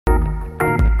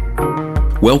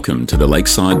Welcome to the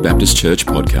Lakeside Baptist Church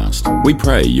podcast. We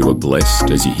pray you are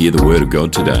blessed as you hear the Word of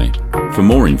God today. For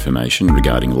more information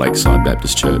regarding Lakeside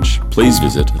Baptist Church, please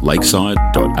visit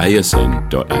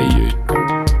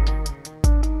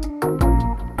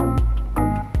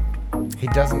lakeside.asn.au. He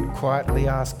doesn't quietly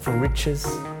ask for riches,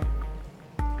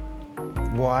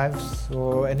 wives,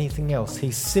 or anything else.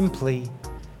 He simply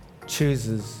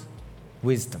chooses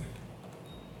wisdom.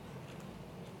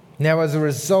 Now, as a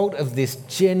result of this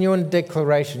genuine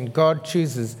declaration, God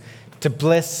chooses to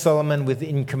bless Solomon with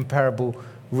incomparable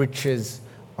riches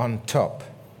on top.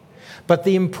 But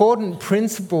the important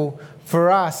principle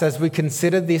for us as we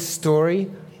consider this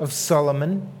story of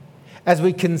Solomon, as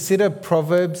we consider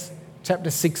Proverbs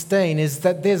chapter 16, is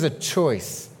that there's a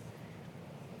choice.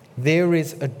 There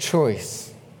is a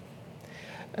choice.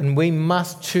 And we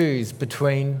must choose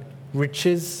between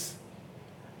riches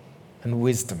and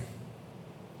wisdom.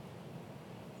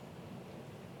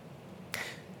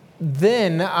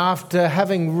 Then, after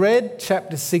having read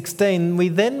chapter 16, we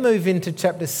then move into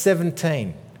chapter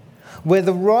 17, where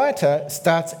the writer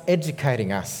starts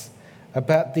educating us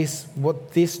about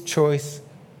what this choice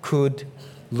could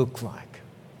look like.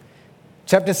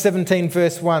 Chapter 17,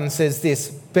 verse 1 says this: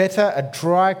 "Better a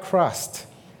dry crust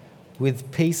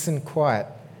with peace and quiet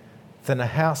than a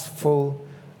house full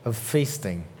of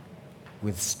feasting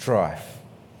with strife."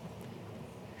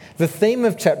 The theme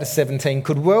of chapter 17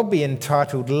 could well be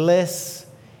entitled, "Less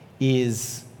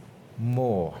is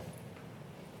More."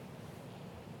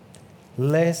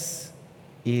 Less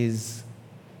is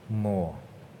more.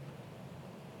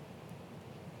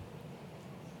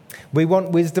 We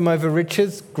want wisdom over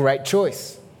riches, great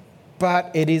choice. But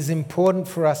it is important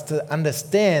for us to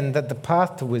understand that the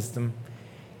path to wisdom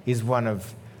is one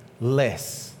of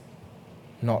less,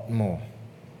 not more.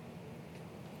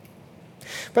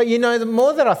 But you know, the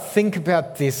more that I think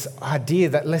about this idea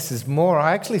that less is more,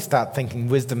 I actually start thinking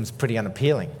wisdom's pretty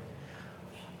unappealing.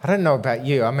 I don't know about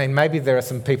you. I mean, maybe there are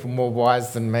some people more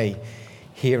wise than me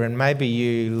here, and maybe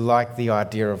you like the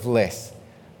idea of less.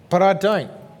 But I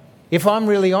don't. If I'm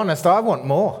really honest, I want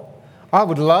more. I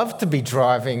would love to be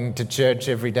driving to church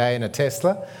every day in a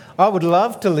Tesla. I would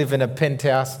love to live in a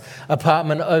penthouse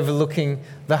apartment overlooking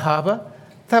the harbour.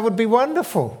 That would be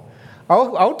wonderful.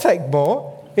 I'll take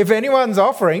more. If anyone's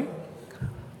offering,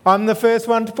 I'm the first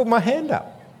one to put my hand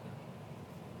up.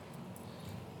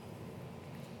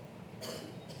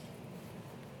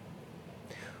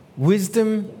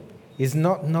 Wisdom is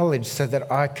not knowledge so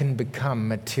that I can become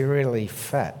materially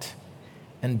fat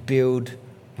and build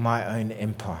my own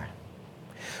empire.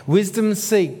 Wisdom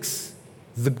seeks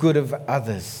the good of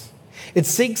others. It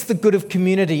seeks the good of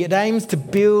community. It aims to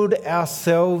build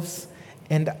ourselves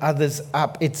and others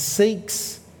up. It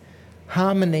seeks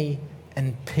harmony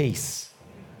and peace.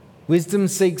 Wisdom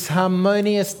seeks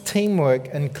harmonious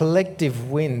teamwork and collective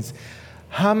wins.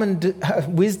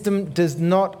 Wisdom does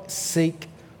not seek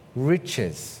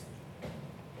riches.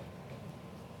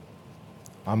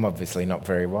 I'm obviously not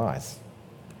very wise.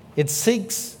 It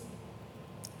seeks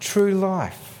true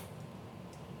life.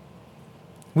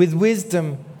 With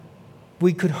wisdom,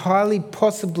 we could highly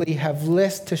possibly have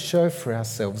less to show for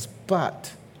ourselves,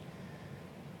 but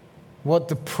what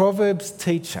the Proverbs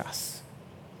teach us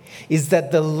is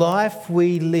that the life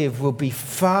we live will be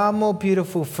far more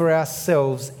beautiful for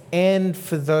ourselves and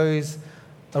for those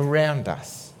around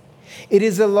us. It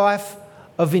is a life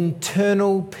of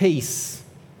internal peace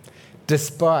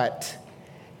despite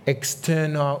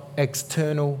external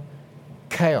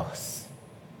chaos.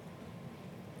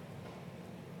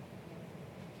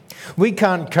 We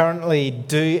can't currently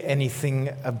do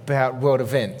anything about world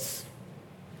events.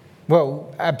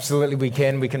 Well, absolutely we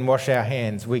can. We can wash our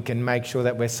hands. We can make sure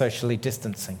that we're socially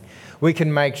distancing. We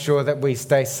can make sure that we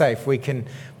stay safe. We can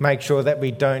make sure that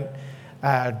we don't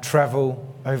travel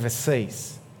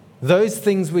overseas. Those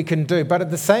things we can do. But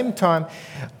at the same time,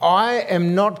 I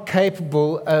am not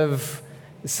capable of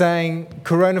saying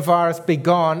coronavirus be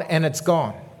gone and it's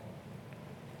gone.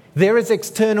 There is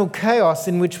external chaos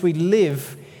in which we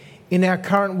live in our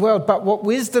current world. But what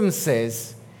wisdom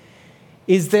says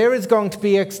is there is going to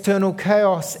be external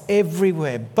chaos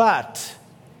everywhere. But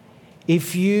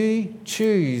if you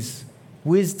choose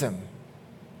wisdom,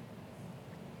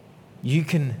 you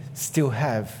can still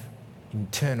have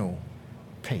internal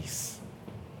peace.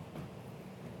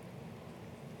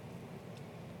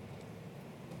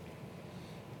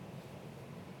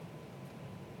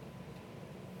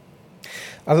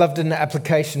 I loved an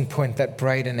application point that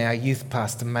Braden, our youth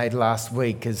pastor, made last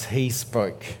week as he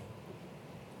spoke.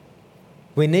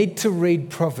 We need to read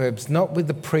Proverbs not with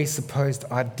the presupposed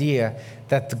idea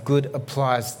that the good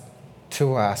applies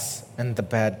to us and the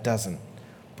bad doesn't,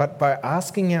 but by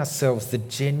asking ourselves the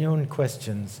genuine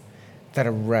questions that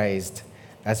are raised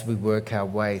as we work our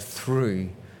way through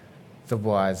the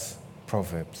wise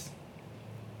Proverbs.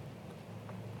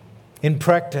 In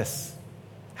practice,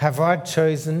 have I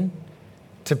chosen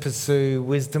to pursue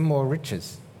wisdom or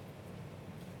riches?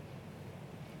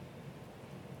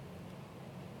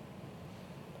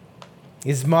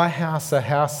 Is my house a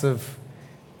house of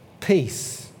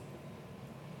peace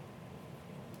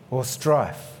or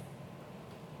strife?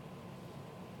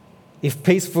 If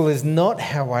peaceful is not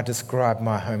how I describe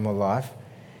my home or life,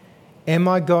 am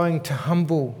I going to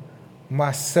humble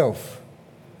myself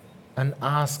and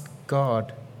ask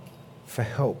God for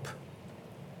help,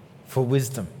 for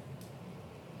wisdom?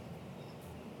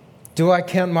 Do I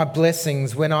count my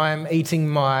blessings when I am eating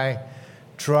my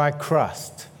dry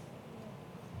crust?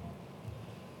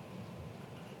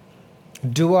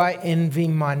 Do I envy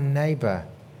my neighbour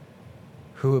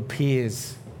who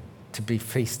appears to be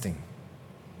feasting?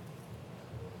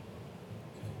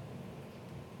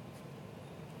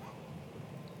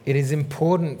 It is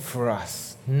important for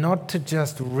us not to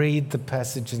just read the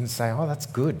passage and say, oh, that's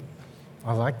good,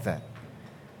 I like that.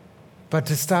 But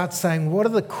to start saying, what are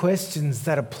the questions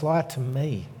that apply to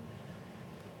me?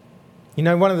 You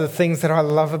know, one of the things that I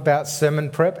love about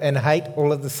sermon prep and hate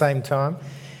all at the same time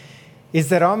is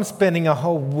that I'm spending a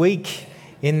whole week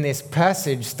in this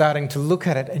passage starting to look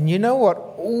at it. And you know what?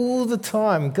 All the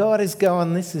time, God is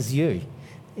going, this is you.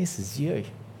 This is you.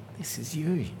 This is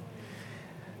you.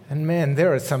 And man,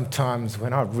 there are some times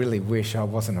when I really wish I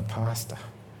wasn't a pastor.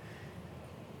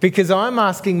 Because I'm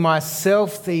asking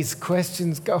myself these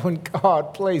questions going,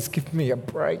 God, please give me a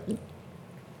break.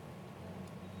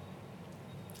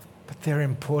 But they're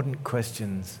important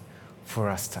questions for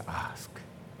us to ask.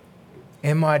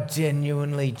 Am I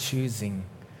genuinely choosing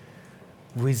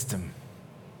wisdom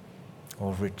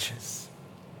or riches?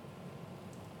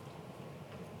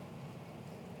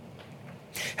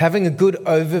 Having a good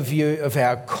overview of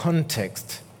our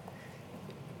context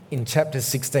in chapters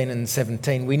 16 and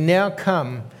 17, we now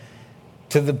come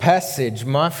to the passage,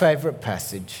 my favourite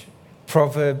passage,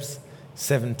 Proverbs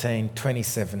 17,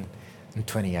 27 and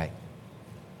 28.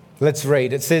 Let's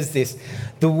read. It says this: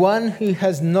 "The one who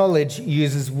has knowledge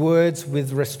uses words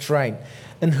with restraint,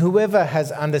 and whoever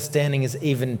has understanding is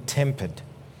even-tempered.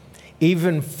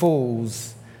 Even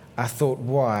fools are thought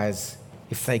wise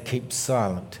if they keep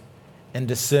silent, and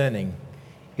discerning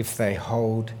if they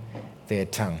hold their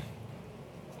tongue."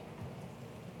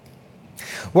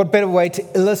 What better way to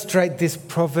illustrate this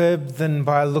proverb than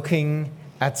by looking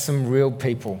at some real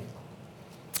people?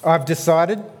 I've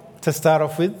decided to start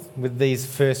off with these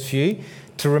first few,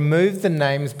 to remove the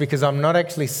names because I'm not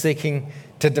actually seeking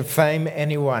to defame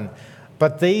anyone.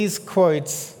 But these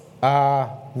quotes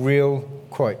are real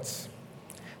quotes.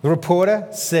 The reporter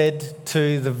said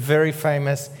to the very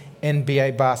famous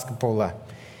NBA basketballer,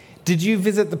 "Did you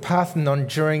visit the Parthenon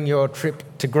during your trip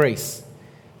to Greece?"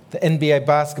 The NBA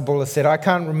basketballer said, "I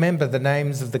can't remember the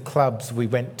names of the clubs we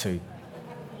went to."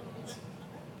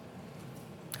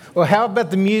 Or how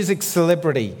about the music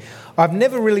celebrity? "I've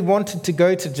never really wanted to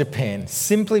go to Japan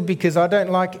simply because I don't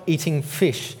like eating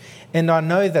fish, and I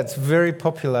know that's very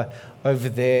popular over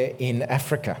there in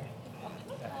Africa."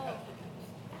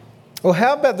 Or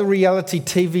how about the reality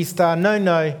TV star?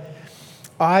 No,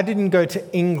 I didn't go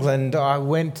to England, I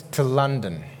went to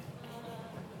London."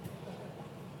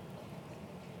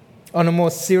 On a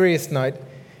more serious note,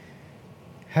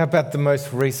 how about the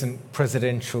most recent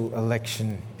presidential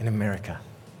election in America?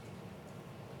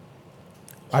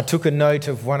 I took a note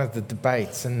of one of the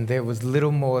debates, and there was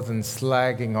little more than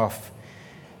slagging off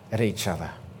at each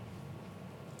other.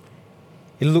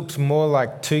 It looked more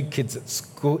like two kids at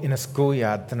school in a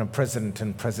schoolyard than a president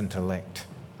and president-elect.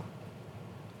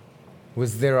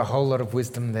 Was there a whole lot of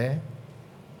wisdom there?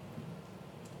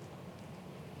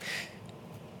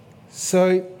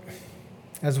 So,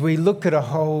 as we look at a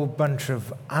whole bunch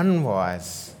of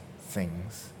unwise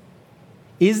things,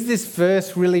 is this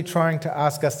verse really trying to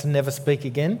ask us to never speak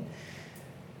again?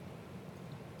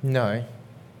 No,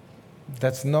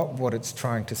 that's not what it's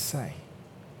trying to say.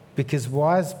 Because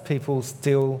wise people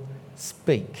still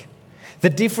speak. The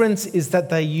difference is that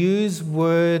they use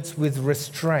words with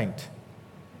restraint.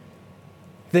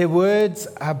 Their words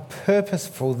are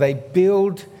purposeful. They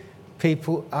build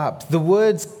people up. The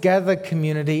words gather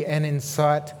community and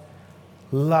incite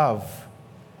love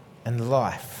and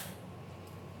life.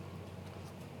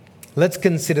 Let's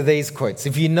consider these quotes.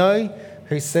 If you know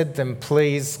who said them,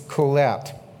 please call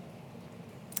out.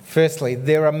 Firstly,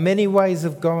 there are many ways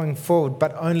of going forward,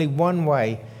 but only one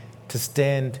way to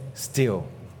stand still.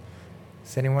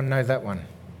 Does anyone know that one?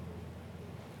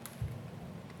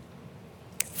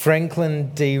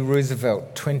 Franklin D.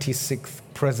 Roosevelt, 26th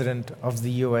President of the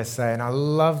USA. And I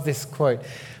love this quote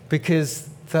because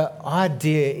the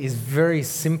idea is very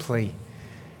simply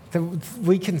that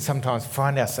we can sometimes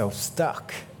find ourselves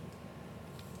stuck.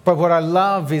 But what I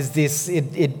love is this,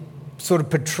 it sort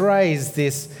of portrays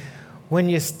this, when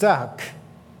you're stuck,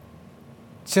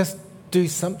 just do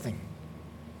something.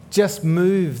 Just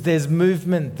move. There's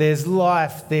movement, there's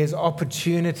life, there's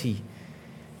opportunity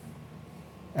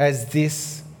as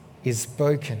this is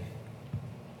spoken.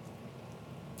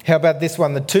 How about this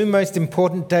one? The two most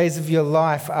important days of your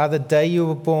life are the day you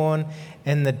were born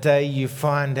and the day you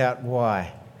find out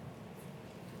why.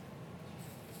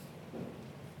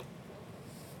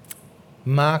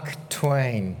 Mark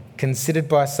Twain, considered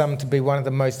by some to be one of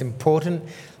the most important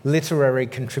literary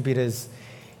contributors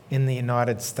in the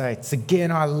United States.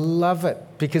 Again, I love it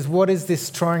because what is this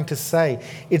trying to say?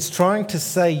 It's trying to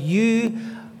say you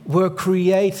were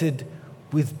created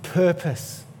with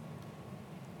purpose.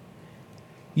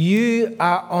 You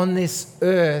are on this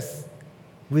earth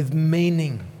with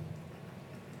meaning.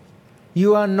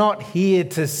 You are not here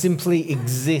to simply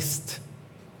exist.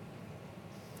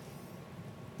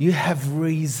 You have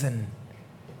reason.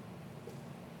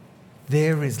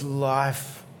 There is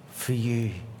life for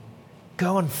you.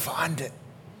 Go and find it.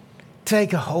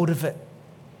 Take a hold of it.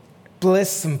 Bless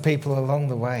some people along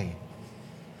the way.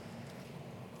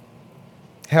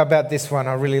 How about this one?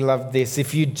 I really love this.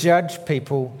 If you judge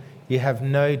people, you have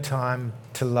no time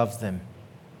to love them.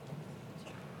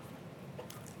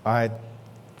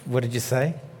 What did you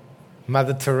say?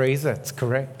 Mother Teresa, it's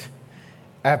correct.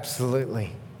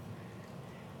 Absolutely.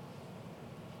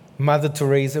 Mother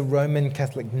Teresa, Roman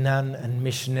Catholic nun and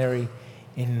missionary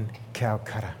in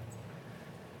Calcutta.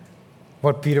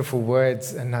 What beautiful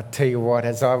words. And I tell you what,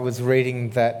 as I was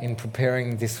reading that in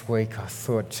preparing this week, I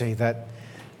thought, gee, that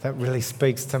really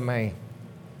speaks to me.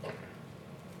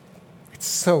 It's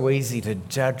so easy to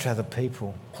judge other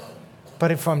people.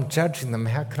 But if I'm judging them,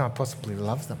 how can I possibly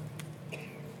love them?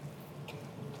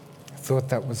 I thought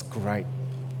that was great.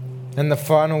 And the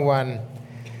final one,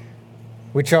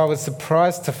 which I was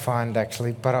surprised to find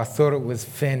actually, but I thought it was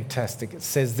fantastic. It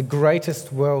says, the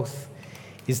greatest wealth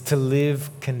is to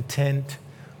live content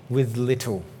with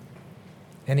little.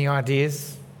 Any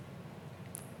ideas?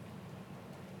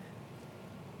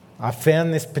 I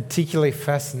found this particularly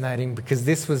fascinating because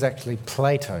this was actually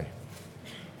Plato,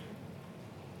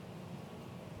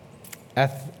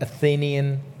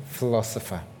 Athenian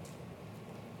philosopher.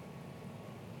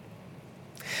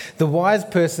 The wise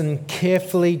person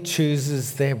carefully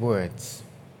chooses their words.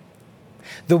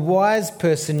 The wise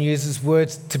person uses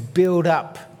words to build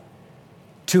up,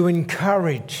 to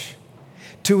encourage,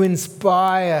 to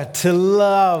inspire, to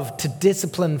love, to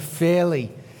discipline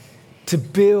fairly, to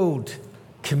build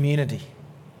community.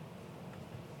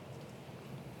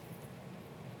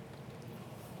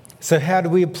 So how do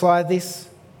we apply this?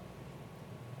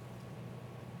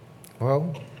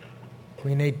 Well,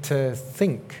 we need to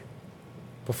think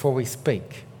before we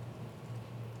speak.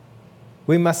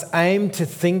 We must aim to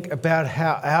think about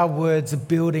how our words are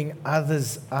building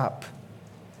others up.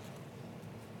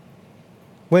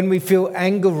 When we feel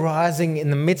anger rising in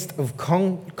the midst of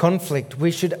conflict, we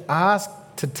should ask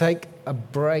to take a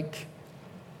break,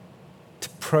 to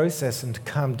process and to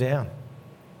calm down.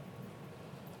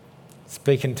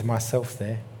 Speaking to myself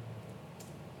there.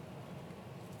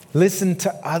 Listen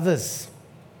to others.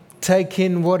 Take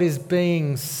in what is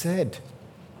being said.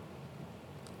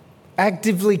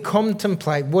 Actively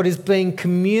contemplate what is being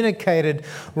communicated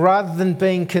rather than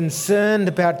being concerned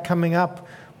about coming up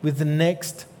with the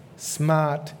next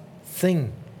smart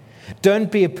thing.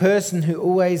 Don't be a person who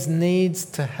always needs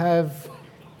to have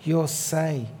your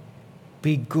say.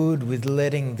 Be good with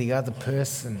letting the other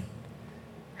person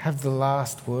have the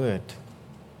last word.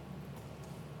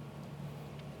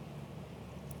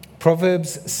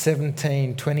 Proverbs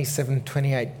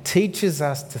 17:27-28 teaches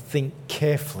us to think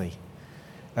carefully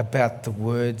about the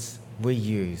words we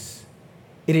use.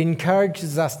 It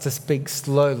encourages us to speak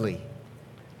slowly,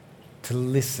 to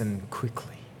listen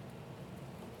quickly.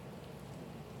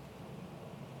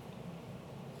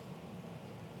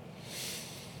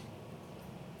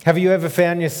 Have you ever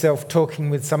found yourself talking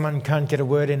with someone who can't get a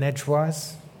word in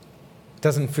edgewise?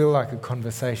 Doesn't feel like a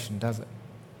conversation, does it?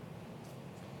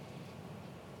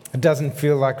 It doesn't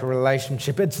feel like a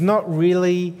relationship. It's not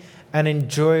really an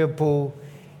enjoyable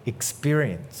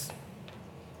experience.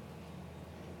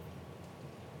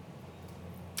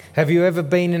 Have you ever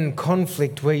been in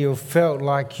conflict where you felt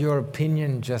like your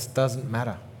opinion just doesn't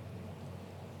matter?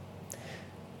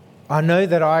 I know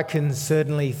that I can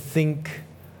certainly think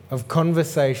of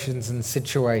conversations and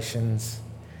situations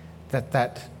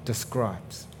that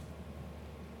describes.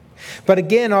 But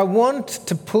again, I want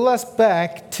to pull us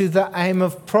back to the aim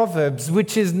of Proverbs,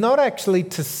 which is not actually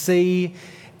to see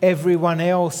everyone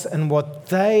else and what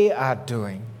they are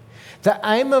doing. The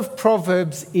aim of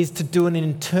Proverbs is to do an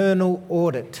internal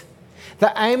audit.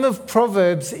 The aim of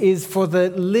Proverbs is for the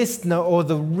listener or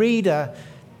the reader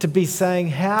to be saying,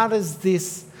 how does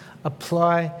this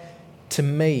apply to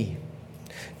me?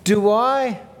 Do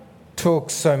I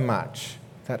talk so much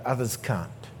that others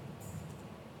can't?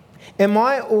 Am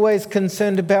I always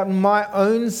concerned about my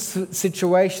own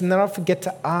situation that I forget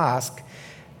to ask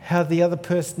how the other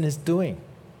person is doing?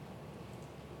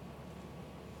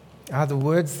 Are the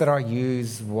words that I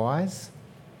use wise?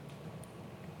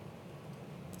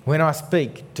 When I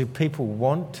speak, do people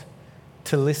want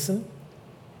to listen?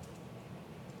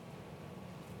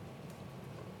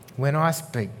 When I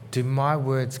speak, do my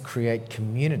words create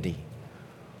community,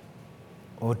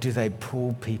 or do they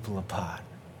pull people apart?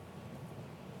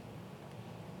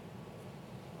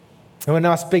 And when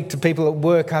I speak to people at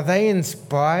work, are they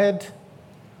inspired,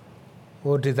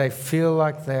 or do they feel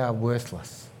like they are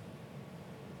worthless?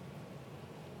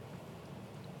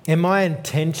 Am I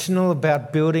intentional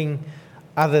about building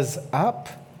others up,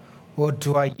 or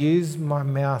do I use my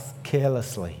mouth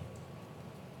carelessly?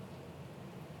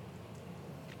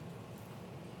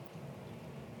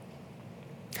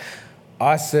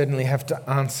 I certainly have to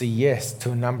answer yes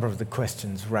to a number of the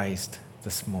questions raised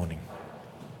this morning.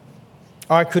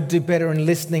 I could do better in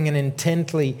listening and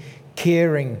intently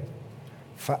caring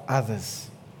for others.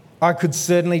 I could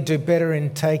certainly do better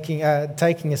in taking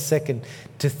a second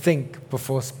to think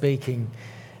before speaking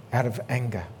out of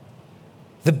anger.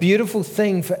 The beautiful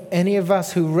thing for any of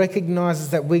us who recognises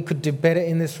that we could do better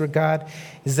in this regard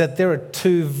is that there are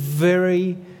two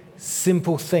very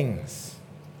simple things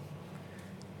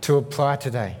to apply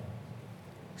today.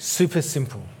 Super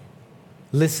simple.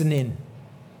 Listen in,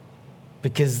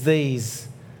 because these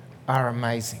are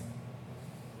amazing.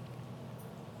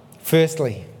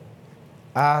 Firstly,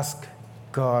 ask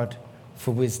God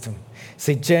for wisdom.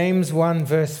 See, James 1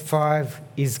 verse 5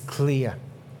 is clear.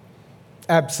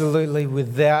 Absolutely,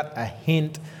 without a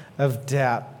hint of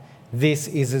doubt. This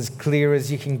is as clear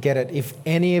as you can get it. If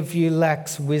any of you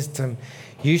lacks wisdom,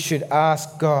 you should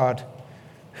ask God,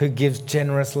 who gives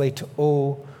generously to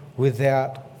all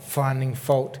without finding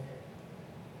fault.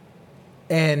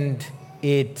 And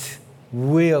it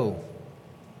will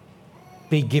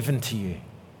be given to you.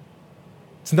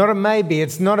 It's not a maybe,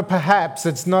 it's not a perhaps,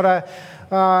 it's not a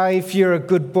if you're a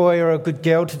good boy or a good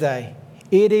girl today.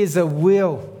 It is a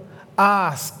will.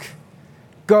 Ask.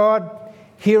 God,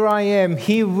 here I am,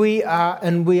 here we are,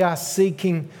 and we are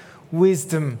seeking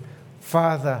wisdom.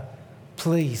 Father,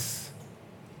 please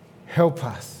help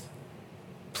us.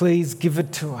 Please give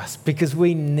it to us, because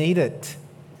we need it.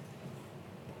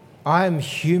 I am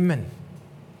human.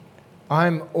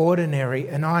 I'm ordinary,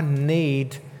 and I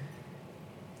need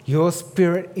your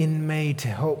Spirit in me to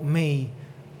help me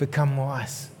become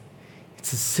wise.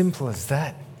 It's as simple as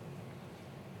that.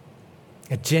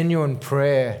 A genuine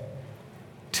prayer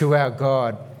to our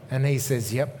God, and He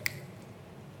says, yep,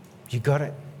 you got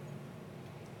it.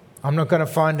 I'm not going to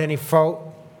find any fault.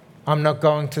 I'm not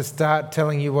going to start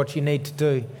telling you what you need to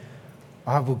do.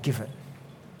 I will give it.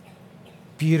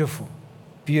 Beautiful,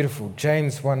 beautiful.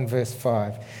 James 1 verse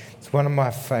 5. It's one of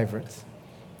my favourites.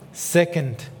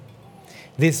 Second,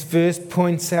 this verse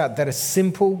points out that a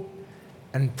simple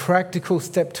and practical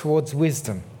step towards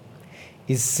wisdom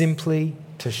is simply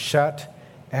to shut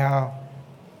our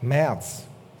mouths.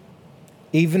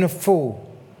 Even a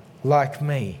fool like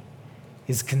me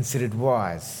is considered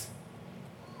wise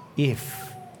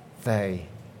if they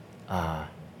are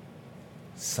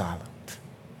silent.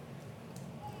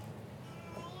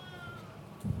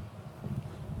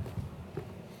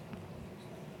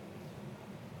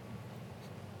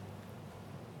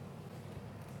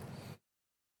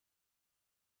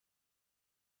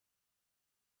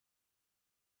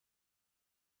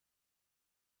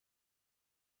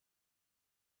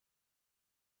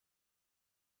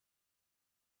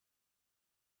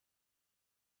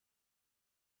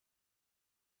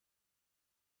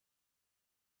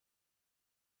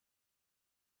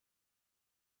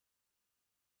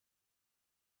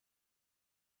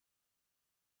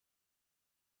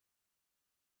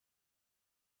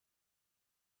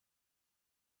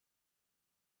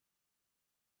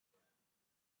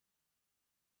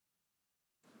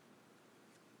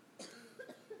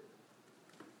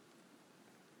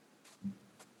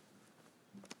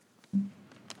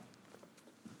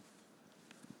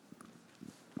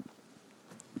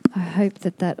 I hope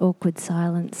that awkward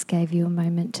silence gave you a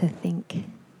moment to think.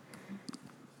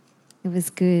 It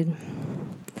was good.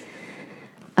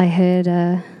 I heard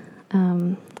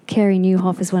Carey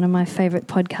Nieuwhof is one of my favourite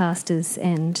podcasters,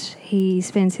 and he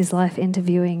spends his life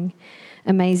interviewing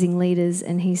amazing leaders,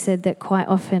 and he said that quite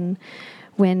often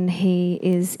when he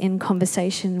is in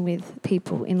conversation with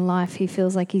people in life, he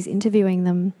feels like he's interviewing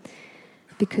them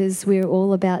because we're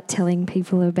all about telling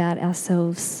people about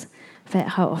ourselves, but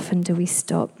how often do we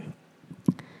stop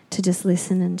to just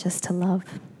listen and just to love?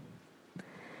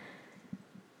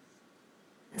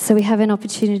 So we have an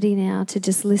opportunity now to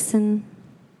just listen,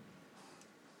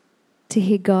 to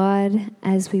hear God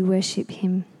as we worship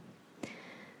him.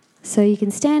 So you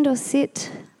can stand or sit.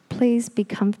 Please be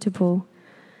comfortable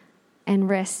and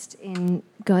rest in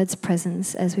God's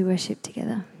presence as we worship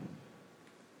together.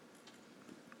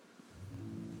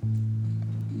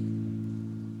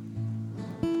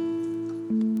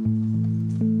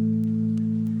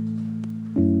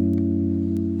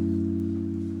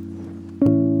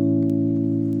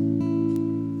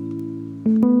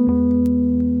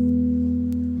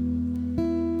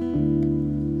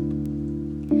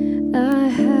 I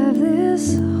have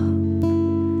this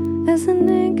hope as an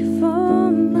anchor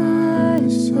for my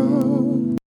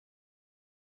soul.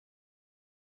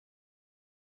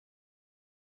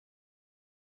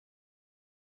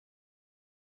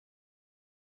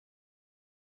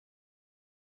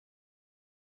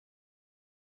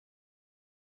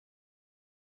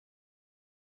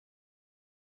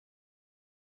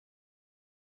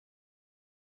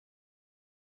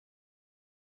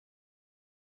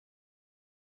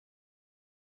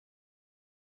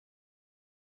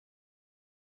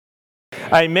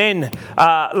 Amen.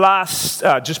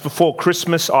 Just before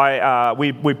Christmas, we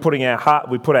put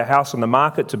our house on the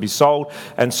market to be sold,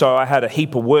 and so I had a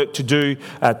heap of work to do,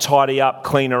 tidy up,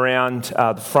 clean around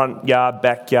the front yard,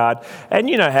 backyard, and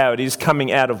you know how it is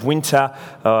coming out of winter,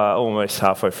 almost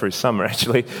halfway through summer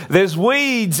actually. There's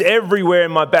weeds everywhere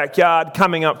in my backyard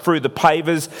coming up through the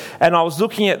pavers, and I was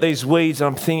looking at these weeds and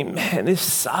I'm thinking, man, this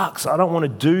sucks. I don't want to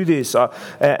do this.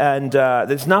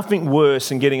 There's nothing worse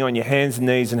than getting on your hands and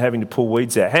knees and having to pull weeds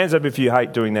out. Hands up if you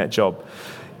hate doing that job.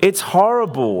 It's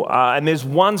horrible. And there's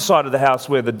one side of the house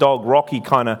where the dog Rocky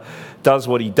kind of does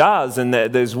what he does, and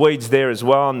there's weeds there as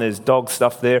well, and there's dog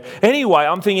stuff there. Anyway,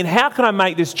 I'm thinking, how can I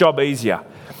make this job easier?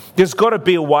 There's got to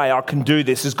be a way I can do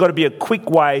this. There's got to be a quick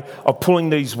way of pulling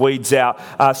these weeds out.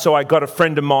 So I got a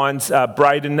friend of mine's,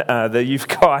 Braden, the youth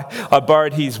guy. I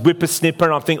borrowed his whippersnipper,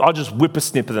 and I think I'll just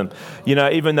whippersnipper them. You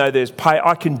know, even though there's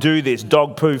I can do this.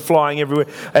 Dog poo flying everywhere,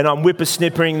 and I'm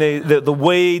whippersnippering the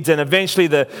weeds, and eventually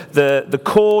the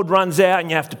cord runs out, and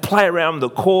you have to play around with the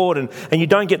cord, and you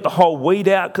don't get the whole weed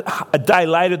out. A day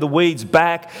later, the weed's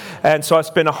back, and so I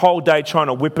spent a whole day trying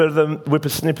to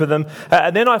whippersnipper them.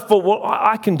 And then I thought, well,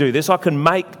 I can do this. I can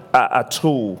make a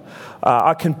tool.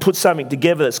 I can put something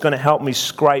together that's going to help me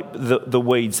scrape the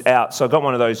weeds out. So I got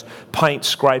one of those paint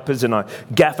scrapers, and I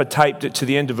gaffer taped it to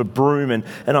the end of a broom, and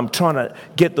I'm trying to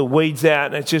get the weeds out,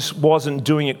 and it just wasn't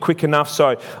doing it quick enough.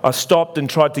 So I stopped and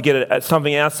tried to get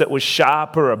something else that was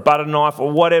sharper, a butter knife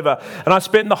or whatever. And I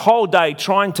spent the whole day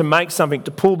trying to make something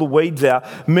to pull the weeds out.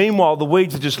 Meanwhile, the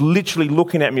weeds are just literally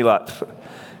looking at me like,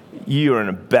 you're an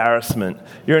embarrassment.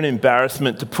 You're an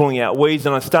embarrassment to pulling out weeds.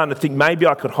 And I started to think maybe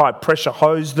I could high pressure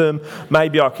hose them.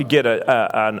 Maybe I could get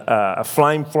a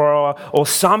flamethrower or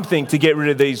something to get rid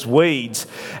of these weeds.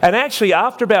 And actually,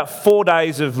 after about 4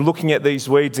 days of looking at these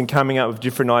weeds and coming up with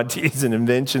different ideas and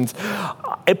inventions,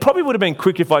 it probably would have been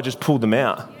quick if I just pulled them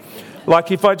out.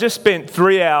 Like if I just spent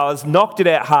 3 hours, knocked it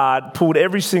out hard, pulled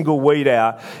every single weed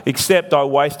out, except I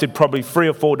wasted probably 3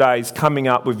 or 4 days coming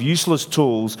up with useless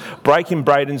tools, breaking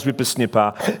Braden's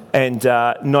whippersnipper, and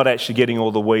not actually getting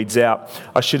all the weeds out.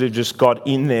 I should have just got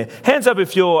in there. Hands up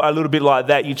if you're a little bit like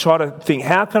that. You try to think,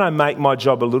 how can I make my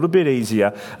job a little bit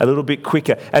easier, a little bit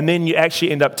quicker? And then you actually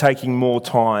end up taking more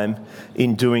time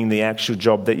in doing the actual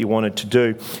job that you wanted to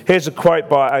do. Here's a quote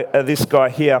by this guy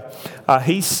here.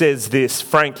 He says this,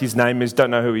 Frank, his name is,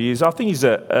 don't know who he is. I think he's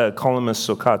a columnist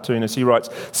or cartoonist. He writes,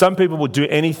 some people will do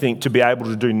anything to be able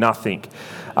to do nothing.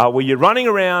 Where you're running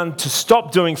around to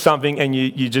stop doing something and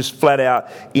you just flat out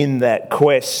in that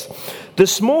quest.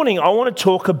 This morning, I want to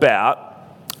talk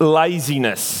about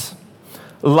laziness.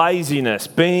 Laziness,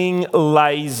 being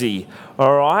lazy.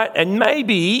 All right, and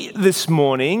maybe this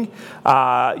morning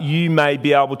you may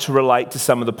be able to relate to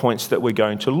some of the points that we're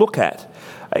going to look at.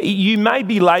 You may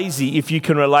be lazy if you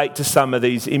can relate to some of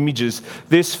these images.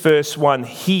 This first one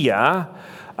here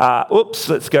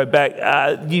Let's go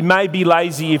back. You may be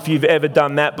lazy if you've ever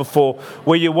done that before,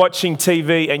 where you're watching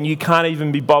TV and you can't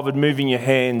even be bothered moving your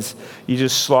hands. You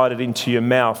just slide it into your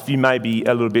mouth. You may be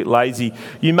a little bit lazy.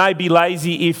 You may be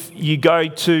lazy if you go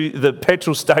to the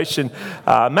petrol station.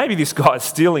 Maybe this guy's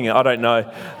stealing it, I don't know.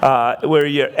 Where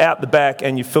you're out the back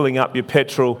and you're filling up your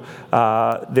petrol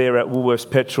there at Woolworths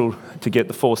Petrol to get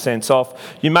the 4 cents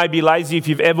off. You may be lazy if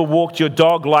you've ever walked your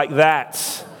dog like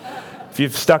that. If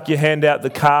you've stuck your hand out the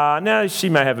car, now she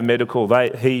may have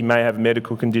a he may have a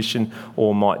medical condition,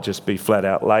 or might just be flat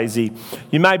out lazy.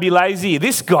 You may be lazy.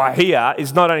 This guy here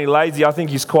is not only lazy, I think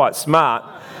he's quite smart.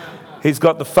 He's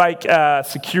got the fake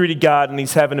security guard and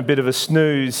he's having a bit of a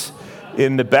snooze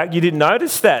in the back. You didn't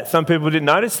notice that. Some people didn't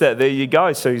notice that. There you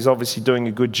go. So he's obviously doing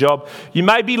a good job. You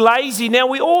may be lazy. Now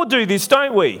we all do this,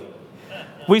 don't we?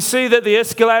 We see that the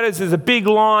escalators, there's a big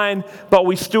line, but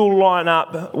we still line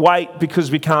up, wait, because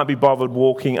we can't be bothered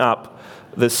walking up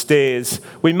the stairs.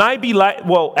 We may be late.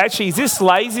 Well, actually, is this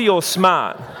lazy or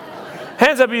smart?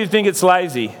 Hands up if you think it's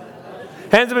lazy.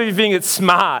 Hands up if you think it's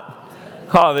smart.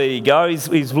 Oh, there you go.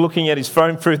 He's looking at his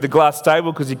phone through the glass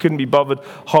table because he couldn't be bothered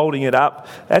holding it up.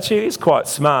 Actually, it is quite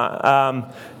smart. I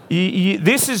don't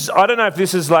know if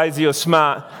this is lazy or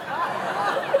smart.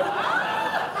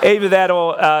 Either that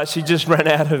or she just ran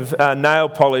out of nail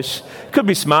polish. Could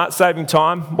be smart, saving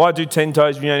time. Why do 10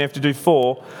 toes when you only have to do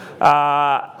 4?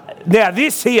 Now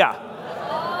this here,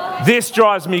 this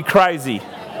drives me crazy.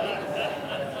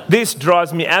 This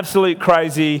drives me absolute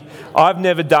crazy. I've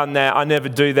never done that. I never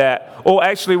do that. Or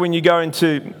actually when you go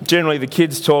into generally the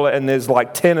kids' toilet and there's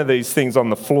like 10 of these things on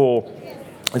the floor,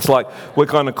 it's like we're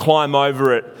going to climb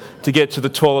over it to get to the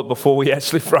toilet before we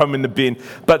actually throw them in the bin.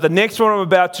 But the next one I'm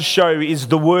about to show is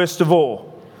the worst of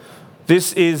all.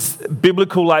 This is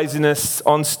biblical laziness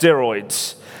on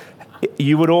steroids.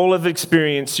 You would all have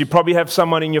experienced, you probably have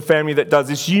someone in your family that does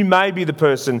this. You may be the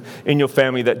person in your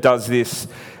family that does this.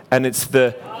 And it's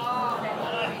the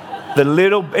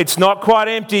little, it's not quite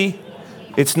empty.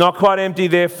 It's not quite empty,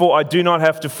 therefore I do not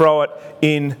have to throw it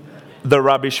in the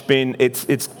rubbish bin.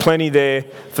 It's plenty there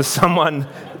for someone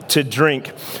to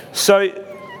drink. So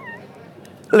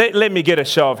let me get a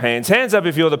show of hands. Hands up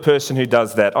if you're the person who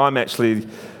does that. I'm actually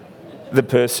the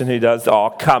person who does.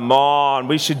 Oh, come on.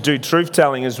 We should do truth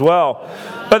telling as well.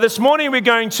 But this morning we're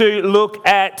going to look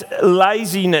at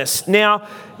laziness. Now,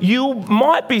 you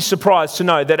might be surprised to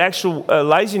know that actual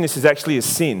laziness is actually a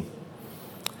sin.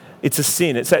 It's a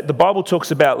sin. It's that the Bible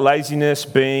talks about laziness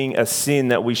being a sin,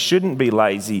 that we shouldn't be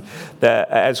lazy. That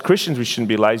as Christians we shouldn't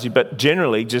be lazy, but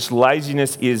generally just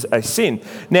laziness is a sin.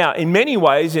 Now, in many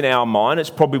ways in our mind,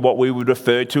 it's probably what we would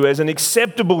refer to as an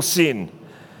acceptable sin.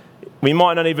 We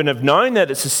might not even have known that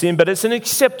it's a sin, but it's an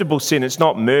acceptable sin. It's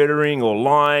not murdering or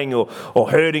lying or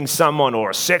hurting someone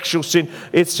or a sexual sin.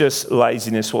 It's just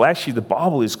laziness. Well, actually, the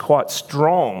Bible is quite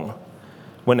strong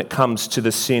when it comes to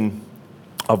the sin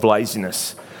of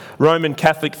laziness. Roman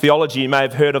Catholic theology, you may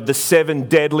have heard of the 7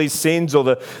 deadly sins or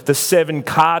the 7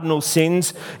 cardinal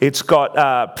sins. It's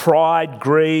got pride,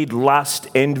 greed, lust,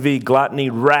 envy,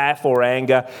 gluttony, wrath or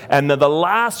anger. And the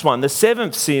last one, the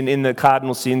 7th sin in the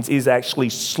cardinal sins is actually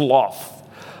sloth.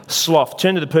 Sloth.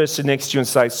 Turn to the person next to you and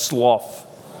say sloth.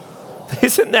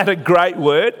 Isn't that a great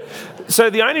word?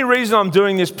 So the only reason I'm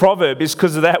doing this proverb is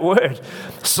because of that word.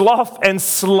 Sloth and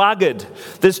sluggard.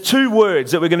 There's 2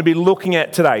 words that we're going to be looking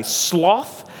at today.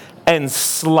 Sloth and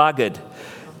sluggard.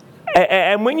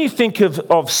 And when you think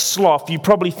of sloth, you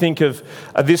probably think of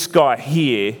this guy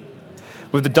here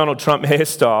with the Donald Trump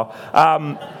hairstyle.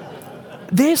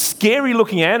 They're scary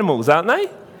looking animals, aren't they?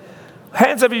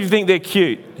 Hands up if you think they're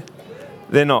cute.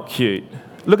 They're not cute.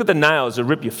 Look at the nails, it'll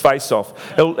rip your face off.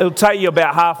 It'll take you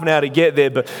about half an hour to get there.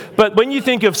 But when you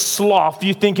think of sloth,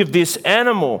 you think of this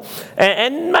animal.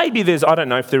 And maybe there's, I don't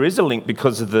know if there is a link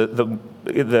because of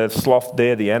the sloth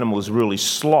there, the animal is really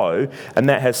slow. And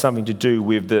that has something to do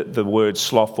with the word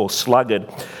sloth or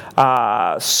sluggard.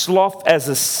 Sloth as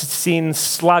a sin,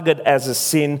 sluggard as a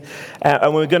sin.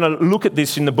 And we're going to look at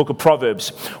this in the book of Proverbs.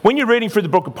 When you're reading through the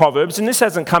book of Proverbs, and this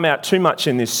hasn't come out too much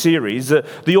in this series,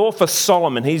 the author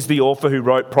Solomon, he's the author who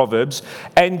wrote Proverbs,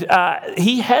 and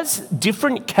he has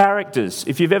different characters.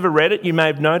 If you've ever read it, you may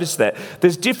have noticed that.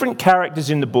 There's different characters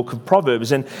in the book of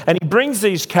Proverbs, and he brings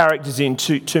these characters in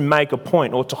to make a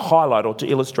point or to highlight or to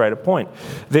illustrate a point.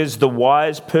 There's the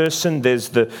wise person, there's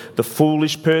the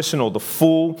foolish person or the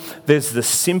fool, there's the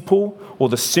simple or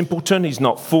the simpleton. He's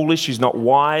not foolish, he's not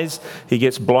wise, he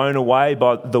gets blown away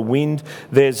by the wind.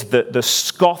 There's the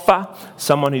scoffer,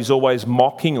 someone who's always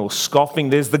mocking or scoffing.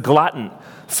 There's the glutton,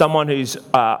 someone who's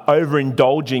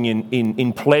overindulging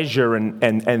in pleasure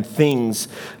and things.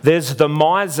 There's the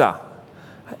miser.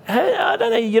 I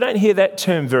don't know, you don't hear that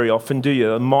term very often, do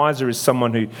you? A miser is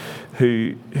someone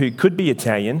who could be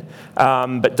Italian,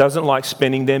 but doesn't like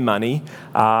spending their money.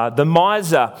 The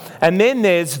miser. And then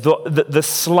there's the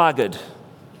sluggard.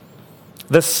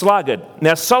 The sluggard.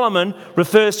 Now, Solomon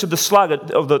refers to the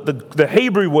sluggard, of the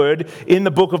Hebrew word in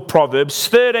the book of Proverbs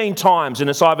 13 times, and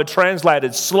it's either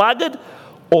translated sluggard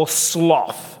or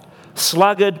sloth.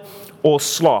 Sluggard or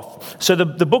sloth. So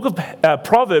the book of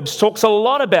Proverbs talks a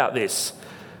lot about this.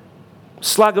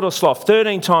 Sluggard or sloth,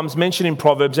 13 times mentioned in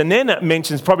Proverbs, and then it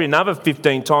mentions probably another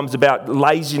 15 times about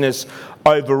laziness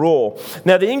overall.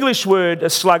 Now, the English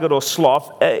word sluggard or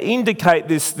sloth indicate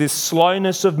this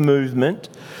slowness of movement,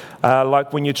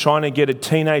 like when you're trying to get a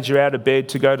teenager out of bed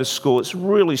to go to school. It's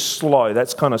really slow.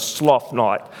 That's kind of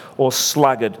sloth-like or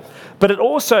sluggard. But it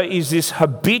also is this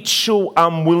habitual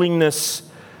unwillingness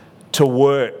to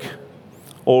work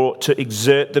or to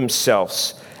exert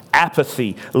themselves.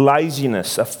 Apathy,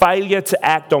 laziness, a failure to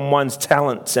act on one's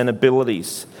talents and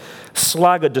abilities.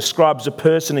 Sluggard describes a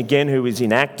person, again, who is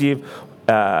inactive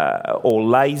or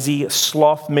lazy.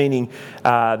 Sloth meaning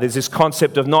there's this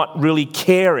concept of not really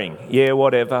caring. Yeah,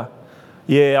 whatever.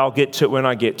 Yeah, I'll get to it when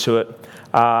I get to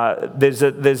it.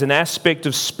 There's an aspect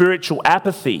of spiritual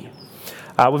apathy.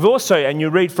 We've also, and you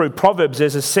read through Proverbs,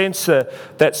 there's a sense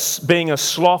that being a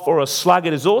sloth or a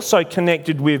sluggard is also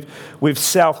connected with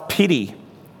self-pity.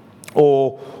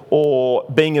 Or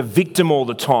being a victim all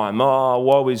the time. Oh,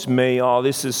 woe is me. Oh,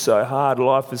 this is so hard.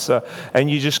 Life is so...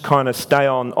 And you just kind of stay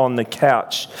on the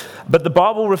couch. But the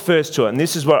Bible refers to it, and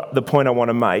this is what the point I want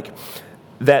to make,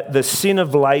 that the sin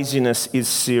of laziness is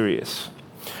serious.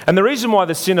 And the reason why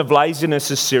the sin of laziness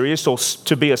is serious, or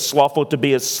to be a sloth or to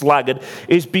be a sluggard,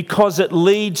 is because it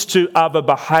leads to other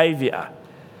behaviour.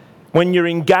 When you're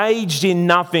engaged in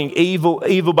nothing,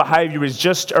 evil behaviour is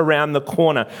just around the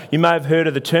corner. You may have heard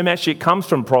of the term. Actually, it comes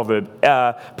from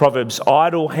Proverbs.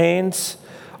 Idle hands.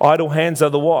 Idle hands are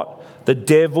the what? The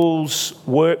devil's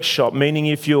workshop. Meaning,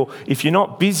 if you're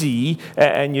not busy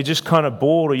and you're just kind of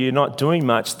bored or you're not doing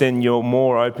much, then you're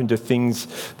more open to things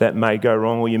that may go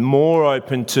wrong, or you're more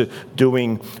open to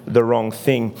doing the wrong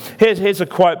thing. Here's a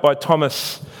quote by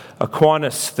Thomas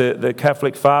Aquinas, the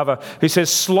Catholic father, who says,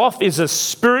 sloth is a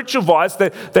spiritual vice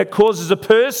that causes a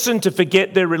person to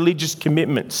forget their religious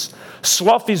commitments.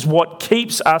 Sloth is what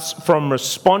keeps us from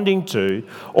responding to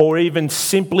or even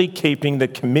simply keeping the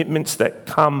commitments that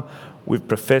come with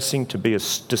professing to be a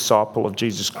disciple of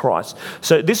Jesus Christ.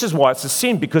 So this is why it's a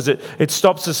sin, because it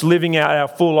stops us living out our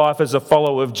full life as a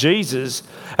follower of Jesus,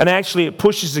 and actually it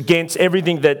pushes against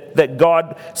everything that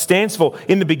God stands for.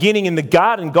 In the beginning, in the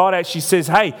garden, God actually says,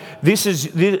 hey,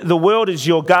 the world is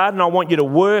your garden. I want you to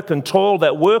work and toil.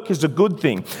 That work is a good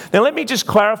thing. Now let me just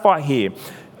clarify here.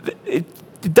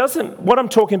 What I'm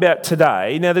talking about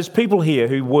today, now there's people here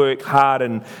who work hard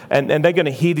and they're going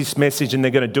to hear this message and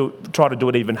they're going to try to do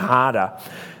it even harder.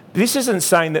 This isn't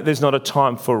saying that there's not a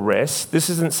time for rest. This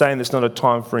isn't saying there's not a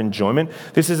time for enjoyment.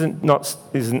 This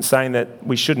isn't saying that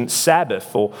we shouldn't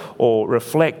Sabbath or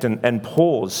reflect and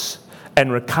pause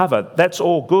and recover. That's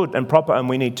all good and proper, and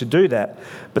we need to do that.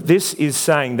 But this is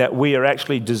saying that we are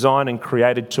actually designed and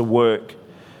created to work,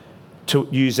 to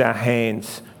use our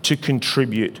hands, to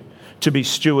contribute, to be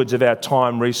stewards of our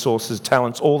time, resources,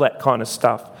 talents, all that kind of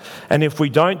stuff. And if we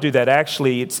don't do that,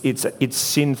 actually it's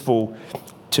sinful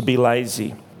to be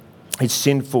lazy. It's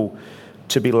sinful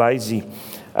to be lazy.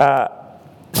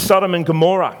 Sodom and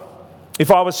Gomorrah. If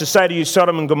I was to say to you,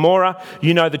 Sodom and Gomorrah,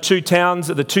 you know the two towns,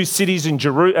 the two cities in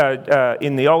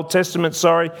the Old Testament,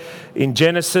 in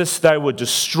Genesis, they were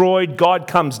destroyed. God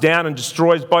comes down and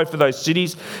destroys both of those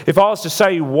cities. If I was to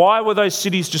say, why were those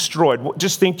cities destroyed?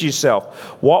 Just think to yourself,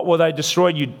 what were they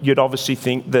destroyed? You'd obviously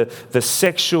think the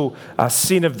sexual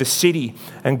sin of the city,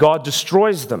 and God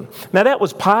destroys them. Now that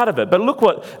was part of it, but look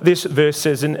what this verse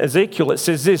says in Ezekiel. It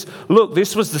says this, look,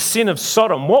 this was the sin of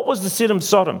Sodom. What was the sin of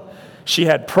Sodom? She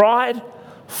had pride,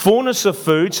 fullness of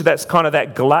food, so that's kind of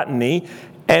that gluttony,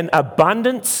 and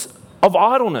abundance of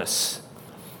idleness.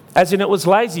 As in, it was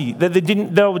lazy.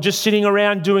 They were just sitting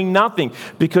around doing nothing,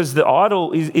 because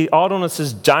idleness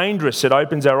is dangerous. It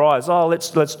opens our eyes. Oh,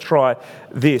 let's try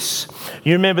this.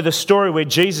 You remember the story where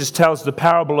Jesus tells the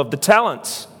parable of the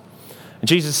talents.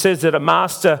 Jesus says that a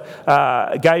master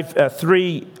gave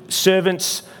 3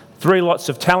 servants 3 lots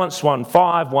of talents, 1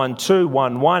 5, 1 2,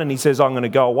 1 1, and he says, I'm going to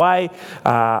go away.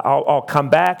 I'll come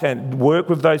back and work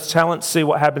with those talents, see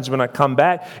what happens when I come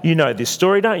back. You know this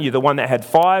story, don't you? The one that had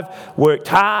 5 worked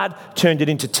hard, turned it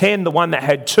into 10. The one that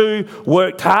had 2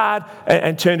 worked hard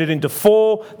and turned it into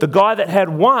 4. The guy that had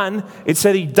 1, it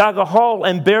said he dug a hole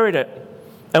and buried it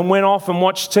and went off and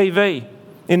watched TV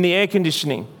in the air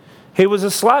conditioning. He was a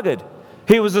sluggard.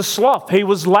 He was a sloth. He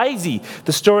was lazy.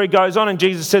 The story goes on, and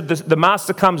Jesus said the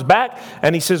master comes back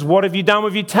and he says, what have you done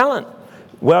with your talent?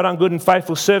 Well done, good and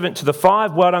faithful servant to the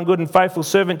 5. Well done, good and faithful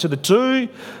servant to the 2.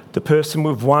 The person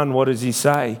with 1, what does he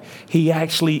say?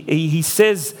 He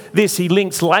says this. He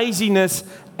links laziness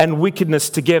and wickedness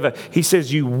together. He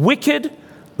says, you wicked,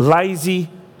 lazy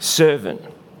servant.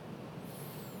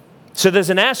 So there's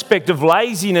an aspect of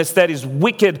laziness that is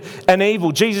wicked and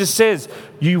evil. Jesus says,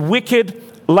 you wicked,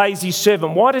 lazy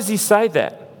servant. Why does he say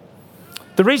that?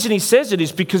 The reason he says it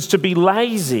is because to be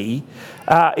lazy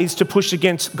is to push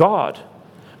against God.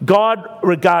 God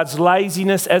regards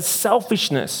laziness as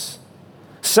selfishness,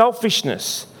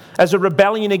 as a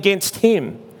rebellion against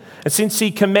him. And since he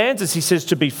commands us, he says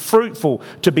to be fruitful,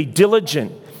 to be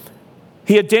diligent.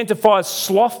 He identifies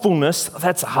slothfulness,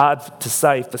 that's hard to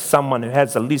say for someone who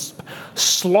has a lisp,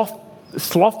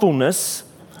 slothfulness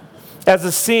as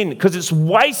a sin because it's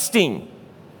wasting.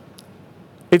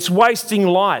 It's wasting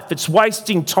life, it's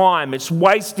wasting time, it's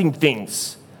wasting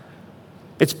things.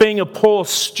 It's being a poor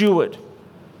steward.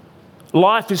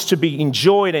 Life is to be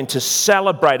enjoyed and to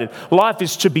celebrated. Life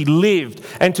is to be lived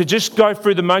and to just go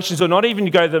through the motions or not even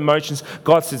to go through the motions.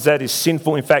 God says that is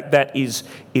sinful. In fact, that is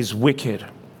wicked.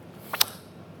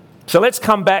 So let's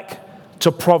come back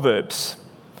to Proverbs.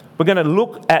 We're going to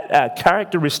look at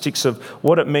characteristics of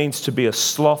what it means to be a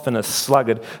sloth and a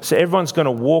sluggard. So everyone's going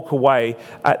to walk away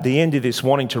at the end of this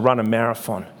wanting to run a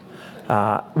marathon.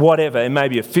 Whatever. It may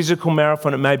be a physical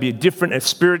marathon. It may be a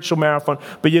spiritual marathon.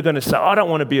 But you're going to say, I don't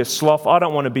want to be a sloth. I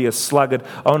don't want to be a sluggard.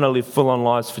 I want to live full-on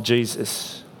lives for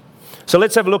Jesus. So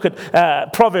let's have a look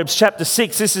at Proverbs chapter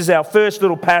 6. This is our first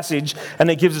little passage, and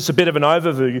it gives us a bit of an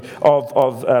overview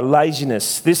of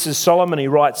laziness. This is Solomon. He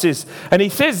writes this. And he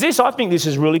says this. I think this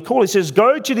is really cool. He says,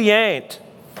 go to the ant,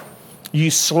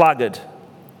 you sluggard.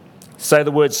 Say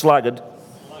the word sluggard.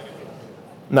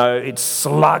 No, it's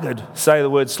sluggard. Say the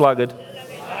word sluggard.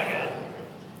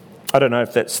 I don't know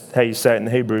if that's how you say it in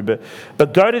the Hebrew,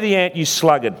 but go to the ant, you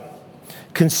sluggard.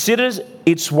 Consider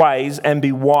its ways and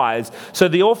be wise. So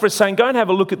the author is saying, go and have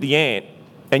a look at the ant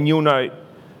and you'll know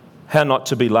how not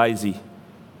to be lazy.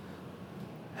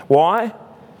 Why?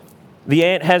 The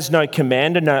ant has no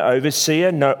commander, no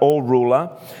overseer, no all-ruler,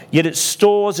 yet it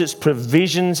stores its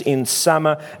provisions in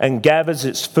summer and gathers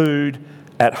its food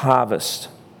at harvest.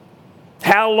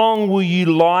 How long will you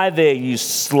lie there, you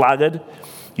sluggard,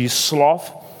 you sloth?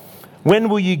 When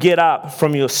will you get up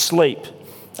from your sleep?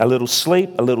 A little sleep,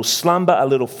 a little slumber, a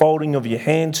little folding of your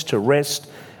hands to rest,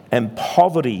 and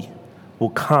poverty will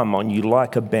come on you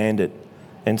like a bandit,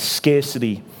 and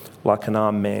scarcity like an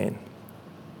armed man.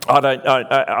 I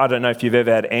don't know if you've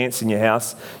ever had ants in your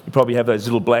house. You probably have those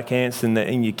little black ants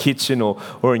in your kitchen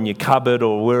or in your cupboard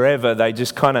or wherever. They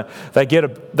just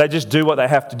they just do what they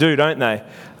have to do, don't they?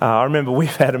 I remember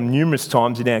we've had them numerous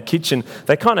times in our kitchen.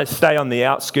 They kind of stay on the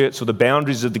outskirts or the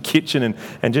boundaries of the kitchen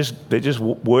and they're just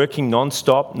working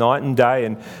non-stop, night and day.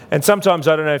 And sometimes,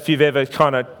 I don't know if you've ever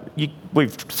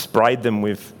we've sprayed them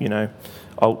with,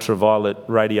 ultraviolet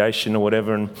radiation or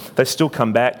whatever, and they still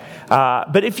come back.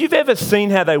 But if you've ever seen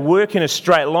how they work in a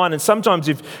straight line, and sometimes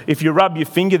if you rub your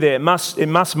finger there, it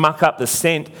must muck up the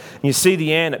scent, and you see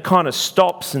the ant, it kind of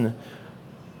stops. And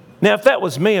now, if that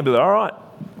was me, I'd be like, all right,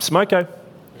 smoko.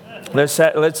 Let's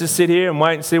just sit here and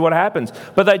wait and see what happens.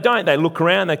 But they don't. They look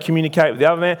around, they communicate with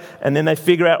the other man, and then they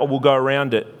figure out, we'll go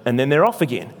around it, and then they're off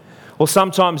again. Or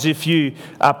sometimes if you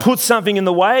put something in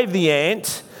the way of the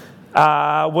ant,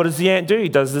 what does the ant do? He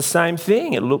does the same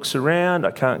thing. It looks around.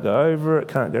 I can't go over it.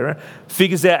 Can't go around.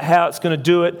 Figures out how it's going to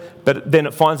do it, but then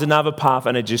it finds another path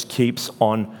and it just keeps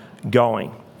on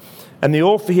going. And the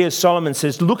author here, Solomon,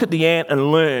 says, look at the ant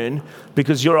and learn,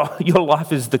 because your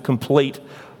life is the complete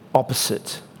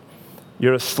opposite.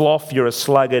 You're a sloth, you're a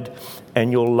sluggard,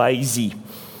 and you're lazy.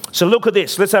 So look at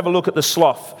this. Let's have a look at the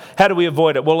sloth. How do we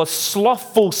avoid it? Well, a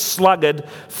slothful sluggard,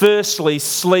 firstly,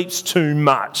 sleeps too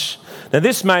much. Now,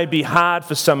 this may be hard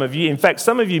for some of you. In fact,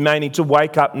 some of you may need to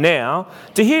wake up now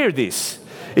to hear this.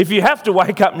 If you have to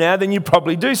wake up now, then you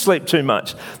probably do sleep too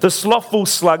much. The slothful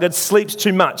sluggard sleeps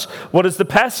too much. What does the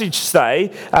passage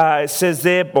say? It says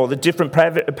there, or the different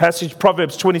passage,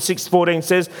 Proverbs 26:14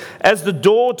 says, as the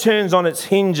door turns on its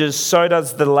hinges, so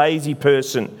does the lazy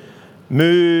person.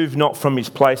 Move not from his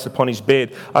place upon his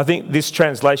bed. I think this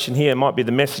translation here might be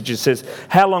the Message. It says,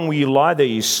 how long will you lie there,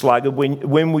 you sluggard?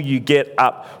 When will you get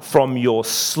up from your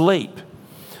sleep?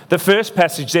 The first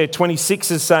passage there,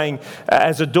 26, is saying,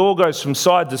 as a door goes from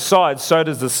side to side, so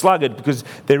does the sluggard, because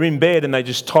they're in bed and they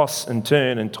just toss and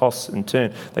turn and toss and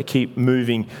turn. They keep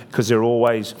moving because they're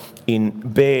always in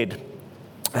bed.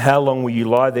 How long will you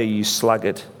lie there, you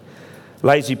sluggard?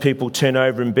 Lazy people turn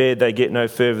over in bed, they get no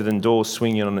further than doors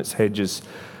swinging on its hedges.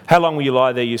 How long will you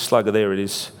lie there, you slugger? There it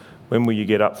is. When will you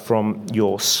get up from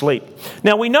your sleep?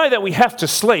 Now, we know that we have to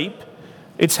sleep.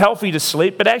 It's healthy to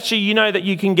sleep, but actually you know that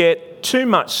you can get too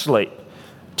much sleep.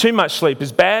 Too much sleep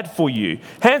is bad for you.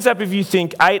 Hands up if you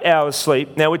think 8 hours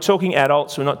sleep. Now, we're talking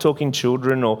adults, we're not talking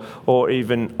children or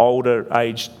even older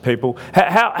aged people.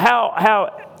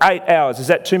 How 8 hours, is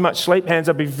that too much sleep? Hands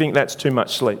up if you think that's too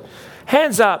much sleep.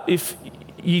 Hands up if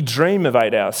you dream of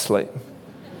 8 hours sleep.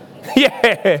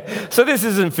 Yeah, so this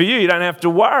isn't for you. You don't have to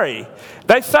worry.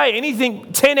 They say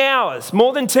anything 10 hours,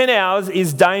 more than 10 hours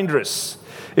is dangerous.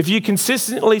 If you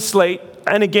consistently sleep,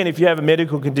 and again, if you have a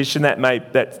medical condition,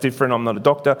 that's different. I'm not a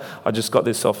doctor. I just got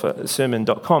this off of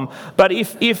sermon.com. But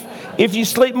if you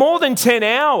sleep more than 10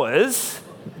 hours,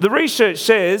 the research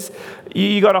says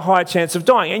you got a higher chance of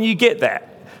dying. And you get that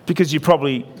because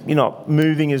you're not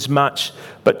moving as much.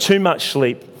 But too much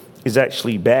sleep is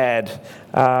actually bad.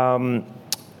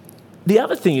 The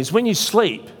other thing is when you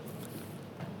sleep,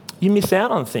 you miss out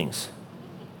on things.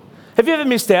 Have you ever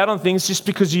missed out on things just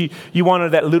because you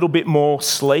wanted that little bit more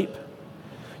sleep?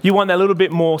 You want that little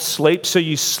bit more sleep, so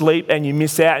you sleep and you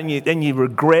miss out and you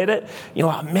regret it. You're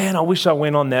like, man, I wish I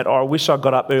went on that, or I wish I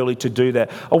got up early to do that.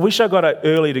 I wish I got up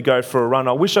early to go for a run.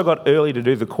 I wish I got early to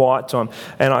do the quiet time,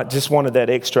 and I just wanted that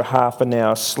extra half an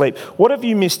hour sleep. What have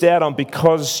you missed out on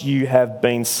because you have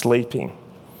been sleeping?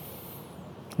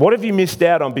 What have you missed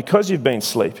out on because you've been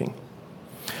sleeping?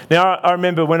 Now, I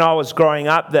remember when I was growing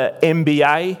up, the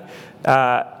NBA,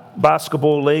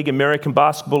 basketball league, American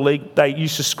Basketball League, they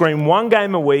used to screen one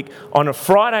game a week on a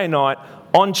Friday night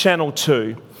on Channel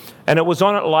 2. And it was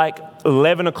on at like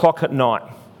 11 o'clock at night,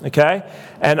 okay?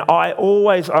 And I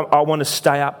want to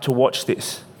stay up to watch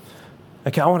this.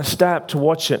 Okay, I want to stay up to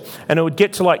watch it. And it would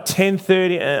get to like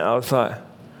 10:30 and I was like,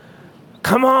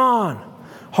 come on,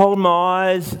 hold my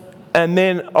eyes. And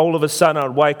then all of a sudden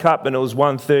I'd wake up and it was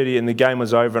 1:30 and the game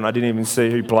was over and I didn't even see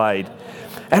who played.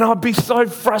 And I'd be so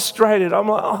frustrated. I'm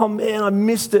like, oh man, I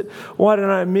missed it. Why did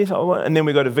I miss it? And then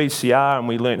we got a VCR and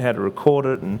we learned how to record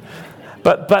it.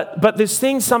 But there's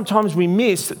things sometimes we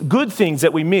miss, good things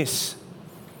that we miss,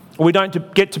 we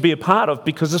don't get to be a part of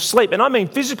because of sleep. And I mean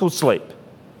physical sleep.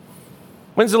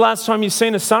 When's the last time you've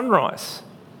seen a sunrise?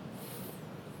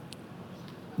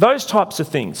 Those types of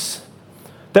things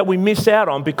that we miss out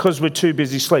on because we're too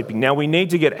busy sleeping. Now, we need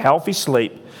to get healthy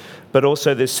sleep, but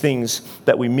also there's things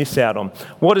that we miss out on.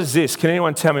 What is this? Can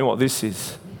anyone tell me what this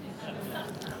is?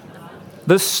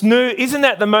 The snooze. Isn't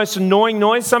that the most annoying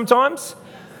noise sometimes?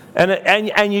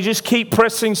 And you just keep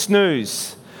pressing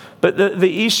snooze. But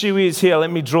the issue is here,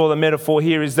 let me draw the metaphor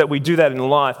here, is that we do that in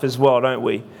life as well, don't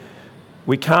we?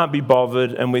 We can't be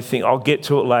bothered and we think, I'll get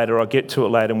to it later,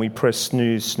 and we press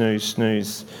snooze, snooze,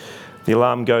 snooze. The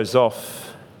alarm goes off.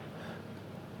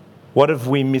 What have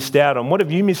we missed out on? What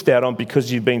have you missed out on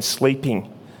because you've been sleeping?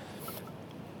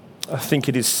 I think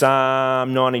it is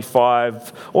Psalm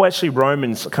 95, or actually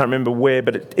Romans, I can't remember where,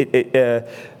 but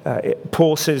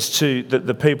Paul says to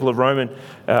the people of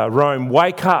Rome,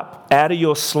 wake up out of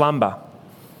your slumber.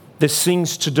 There's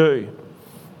things to do.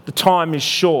 The time is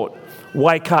short.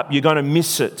 Wake up, you're going to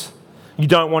miss it. You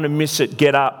don't want to miss it.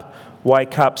 Get up.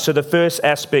 Wake up. So the first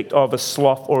aspect of a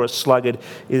sloth or a sluggard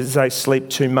is they sleep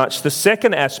too much. The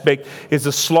second aspect is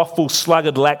a slothful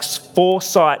sluggard lacks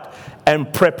foresight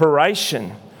and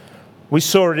preparation. We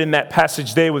saw it in that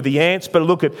passage there with the ants, but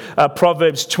look at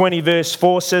Proverbs 20 verse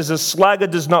 4 says, a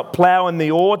sluggard does not plough in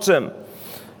the autumn.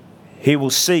 He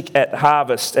will seek at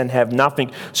harvest and have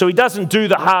nothing. So he doesn't do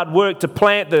the hard work to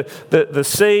plant the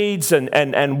seeds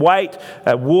and wait,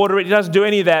 water it. He doesn't do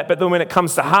any of that. But then when it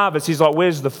comes to harvest, he's like,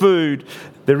 where's the food?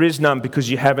 There is none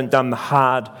because you haven't done the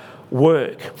hard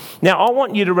work. Now, I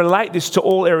want you to relate this to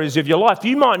all areas of your life.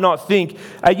 You might not think,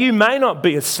 you may not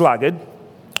be a sluggard.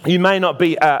 You may not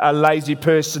be a lazy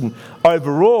person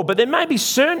overall, but there may be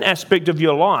certain aspect of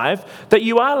your life that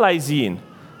you are lazy in,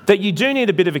 that you do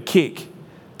need a bit of a kick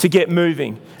to get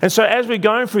moving. And so as we're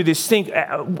going through this, think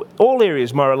all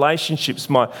areas, my relationships,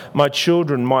 my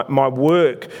children, my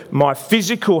work, my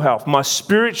physical health, my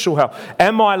spiritual health.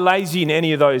 Am I lazy in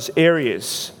any of those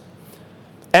areas?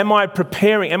 Am I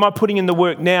preparing? Am I putting in the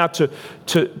work now to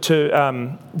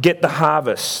get the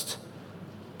harvest?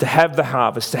 To have the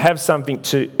harvest, to have something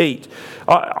to eat.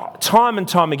 Time and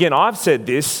time again, I've said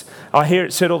this, I hear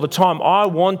it said all the time, I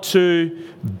want to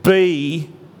be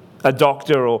a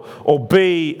doctor or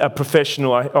be a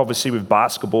professional. Obviously with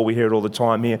basketball, we hear it all the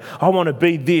time here. I want to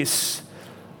be this,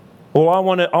 or I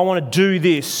want to do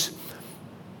this.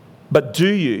 But do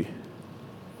you?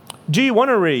 Do you want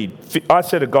to read? I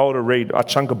set a goal to read a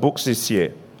chunk of books this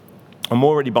year. I'm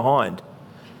already behind.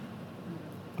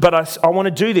 but I want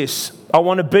to do this. I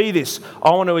want to be this.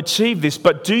 I want to achieve this.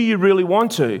 But do you really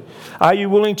want to? Are you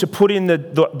willing to put in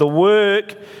the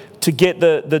work to get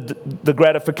the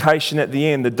gratification at the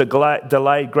end, the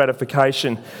delayed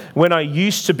gratification? When I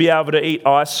used to be able to eat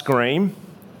ice cream,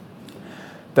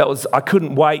 I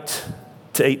couldn't wait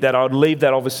to eat that. I would leave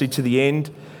that obviously to the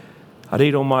end. I'd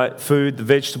eat all my food, the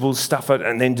vegetables, stuff it,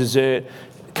 and then dessert.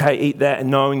 Okay, eat that and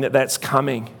knowing that that's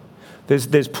coming.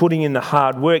 There's putting in the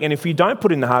hard work. And if you don't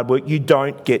put in the hard work, you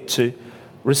don't get to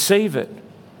receive it.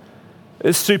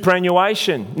 It's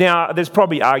superannuation. Now, there's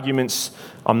probably arguments.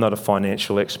 I'm not a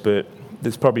financial expert.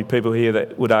 There's probably people here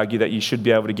that would argue that you should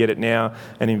be able to get it now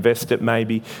and invest it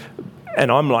maybe. And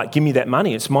I'm like, give me that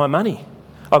money. It's my money.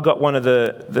 I got one of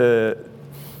the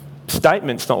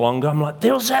statements not long ago. I'm like,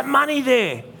 there was that money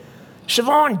there.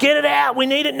 Siobhan, get it out. We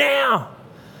need it now.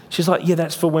 She's like, yeah,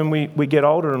 that's for when we get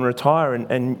older and retire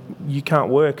and you can't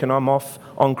work and I'm off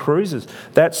on cruises.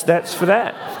 That's for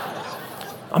that.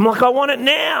 I'm like, I want it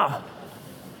now.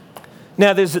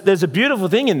 Now, there's a beautiful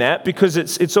thing in that because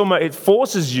it's almost, it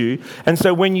forces you. And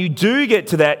so when you do get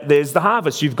to that, there's the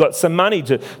harvest. You've got some money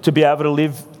to be able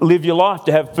to live your life,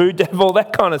 to have food, to have all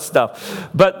that kind of stuff.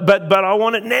 But I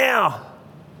want it now.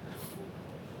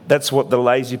 That's what the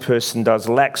lazy person does,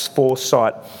 lacks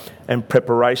foresight and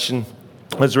preparation.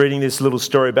 I was reading this little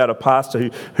story about a pastor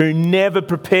who never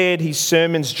prepared his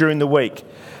sermons during the week.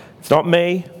 It's not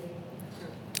me.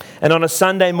 And on a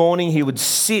Sunday morning, he would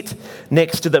sit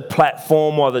next to the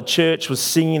platform while the church was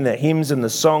singing the hymns and the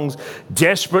songs,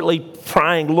 desperately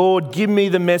praying, Lord, give me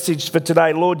the message for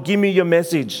today. Lord, give me your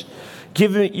message.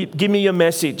 Give me your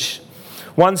message.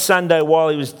 One Sunday, while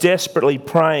he was desperately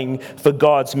praying for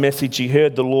God's message, he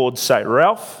heard the Lord say,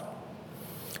 Ralph,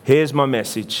 here's my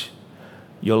message.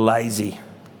 You're lazy.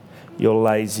 You're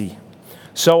lazy.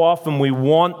 So often we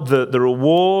want the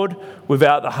reward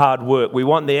without the hard work. We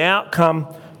want the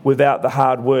outcome without the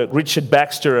hard work. Richard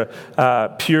Baxter,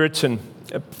 a Puritan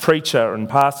preacher and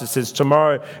pastor, says,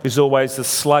 tomorrow is always the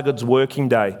sluggard's working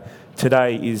day.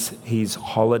 Today is his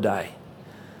holiday.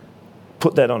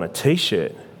 Put that on a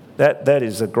T-shirt. That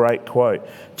is a great quote.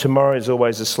 Tomorrow is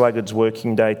always a sluggard's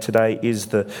working day. Today is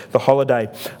the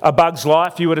holiday. A Bug's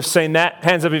Life, you would have seen that.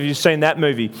 Hands up if you've seen that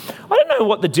movie. I don't know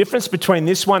what the difference between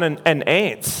this one and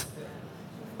Ants.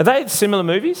 Are they similar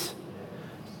movies?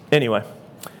 Anyway,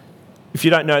 if you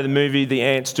don't know the movie, the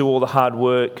ants do all the hard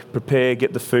work, prepare,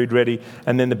 get the food ready,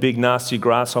 and then the big nasty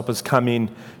grasshoppers come in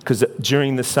because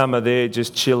during the summer they're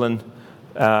just chilling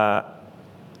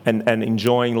and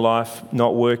enjoying life,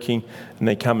 not working, and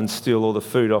they come and steal all the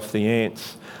food off the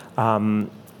ants.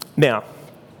 Now,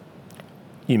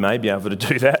 you may be able to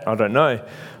do that, I don't know,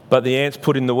 but the ants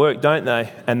put in the work, don't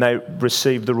they? And they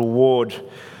receive the reward.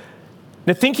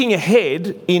 Now, thinking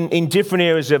ahead in different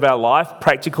areas of our life,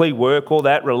 practically work, all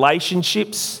that,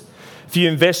 relationships, if you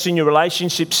invest in your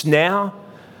relationships now,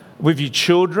 with your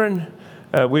children,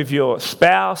 with your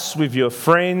spouse, with your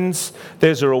friends,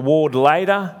 there's a reward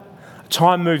later.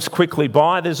 Time moves quickly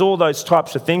by. There's all those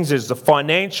types of things. There's the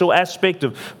financial aspect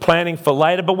of planning for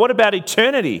later. But what about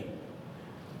eternity?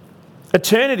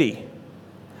 Eternity.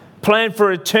 Plan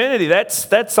for eternity.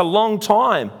 That's a long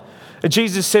time.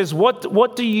 Jesus says,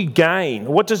 what do you gain?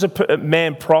 What does a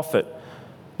man profit?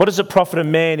 What does it profit a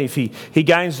man if he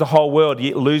gains the whole world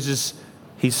yet loses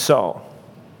his soul?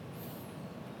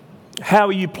 How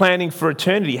are you planning for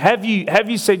eternity? Have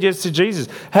you said yes to Jesus?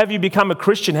 Have you become a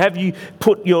Christian? Have you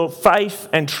put your faith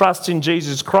and trust in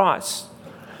Jesus Christ?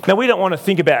 Now, we don't want to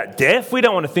think about death. We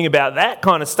don't want to think about that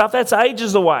kind of stuff. That's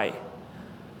ages away.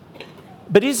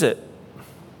 But is it?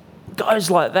 It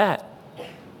goes like that.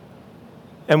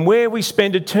 And where we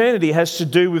spend eternity has to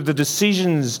do with the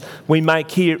decisions we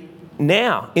make here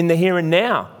now, in the here and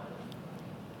now.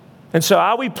 And so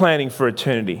are we planning for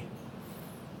eternity?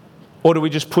 Or do we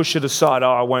just push it aside?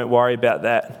 Oh, I won't worry about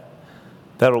that.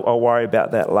 I'll worry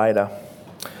about that later.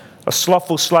 A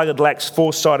slothful sluggard lacks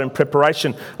foresight and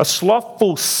preparation. A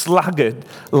slothful sluggard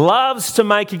loves to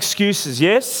make excuses,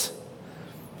 yes?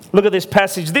 Look at this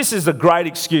passage. This is a great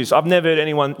excuse. I've never heard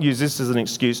anyone use this as an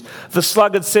excuse. The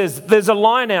sluggard says, there's a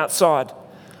lion outside.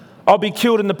 I'll be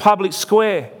killed in the public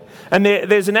square. And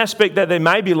there's an aspect that there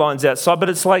may be lions outside, but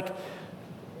it's like,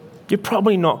 you're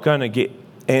probably not going to get,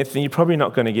 Anthony, you're probably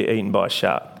not going to get eaten by a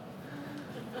shark.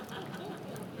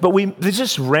 But they're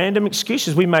just random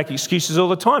excuses. We make excuses all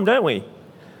the time, don't we?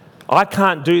 I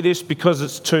can't do this because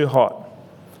it's too hot.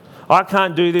 I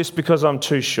can't do this because I'm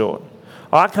too short.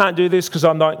 I can't do this because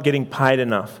I'm not getting paid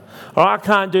enough. Or I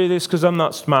can't do this because I'm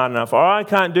not smart enough. Or I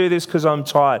can't do this because I'm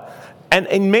tired. And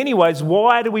in many ways,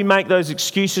 why do we make those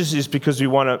excuses is because we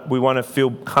want to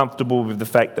feel comfortable with the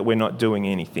fact that we're not doing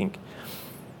anything.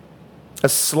 A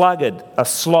sluggard, a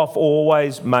sloth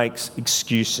always makes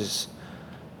excuses.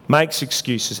 Makes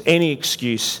excuses, any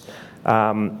excuse.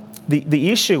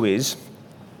 The issue is,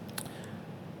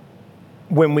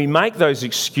 when we make those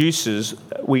excuses,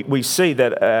 we see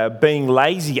that being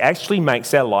lazy actually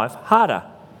makes our life harder.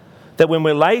 That when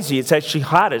we're lazy, it's actually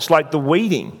harder. It's like the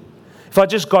weeding. If I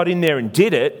just got in there and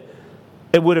did it,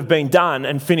 it would have been done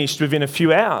and finished within a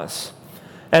few hours.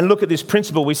 And look at this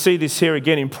principle. We see this here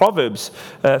again in Proverbs.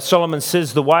 Solomon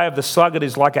says the way of the sluggard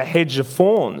is like a hedge of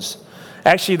thorns.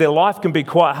 Actually, their life can be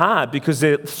quite hard because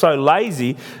they're so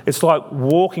lazy. It's like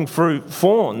walking through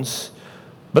thorns,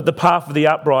 but the path of the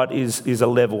upright is a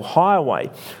level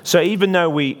highway. So even though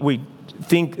we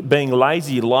think being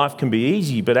lazy, life can be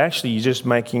easy, but actually you're just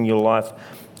making your life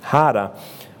harder.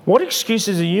 What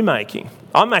excuses are you making?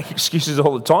 I make excuses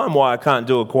all the time why I can't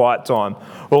do a quiet time,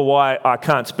 or why I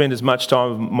can't spend as much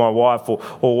time with my wife, or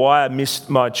why I missed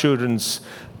my children's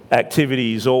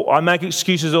activities, or I make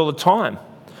excuses all the time.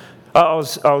 I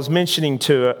was mentioning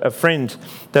to a friend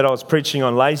that I was preaching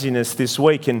on laziness this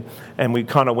week, and we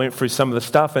kind of went through some of the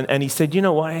stuff, and he said, you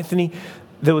know what, Anthony,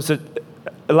 there was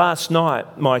last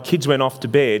night my kids went into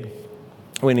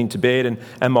bed,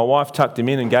 and my wife tucked him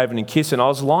in and gave him a kiss, and I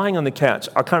was lying on the couch.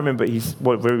 I can't remember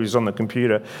where he was on the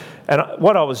computer, and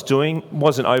what I was doing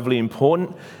wasn't overly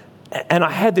important, and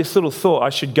I had this little thought, I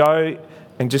should go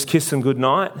and just kiss them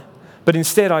goodnight, but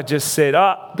instead I just said,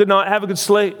 good night, have a good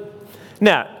sleep.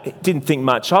 Now, didn't think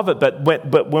much of it,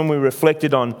 but when we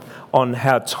reflected on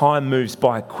how time moves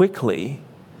by quickly,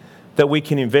 that we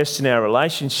can invest in our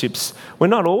relationships, we're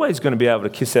not always going to be able to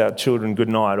kiss our children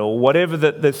goodnight, or whatever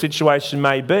the situation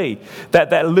may be.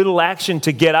 That little action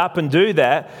to get up and do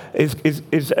that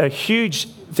is a huge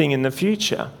thing in the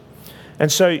future.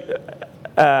 And so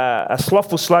a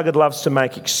slothful sluggard loves to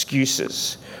make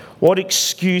excuses. What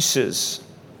excuses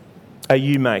are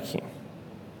you making?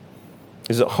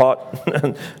 Is it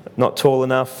hot? Not tall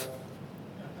enough?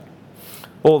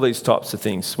 All these types of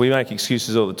things. We make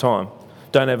excuses all the time.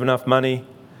 Don't have enough money.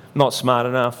 Not smart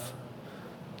enough.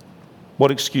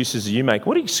 What excuses are you making?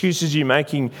 What excuses are you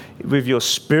making with your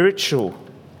spiritual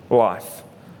life?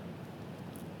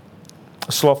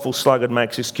 A slothful sluggard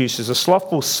makes excuses. A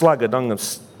slothful sluggard, I'm going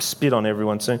to spit on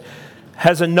everyone soon,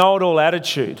 has a know-it-all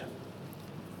attitude.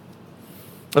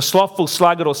 A slothful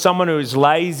sluggard, or someone who is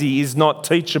lazy, is not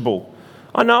teachable.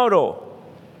 I know it all.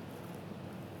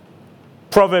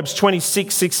 Proverbs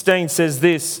 26:16 says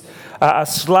this, a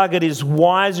sluggard is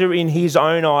wiser in his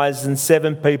own eyes than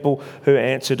 7 people who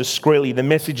answer discreetly. The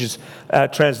Message's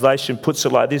translation puts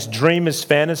it like this: dreamers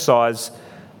fantasize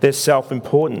their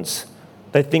self-importance.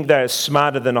 They think they are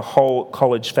smarter than a whole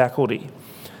college faculty.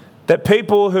 That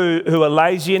people who are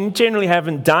lazy and generally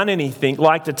haven't done anything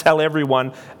like to tell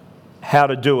everyone how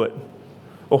to do it,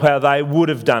 or how they would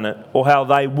have done it, or how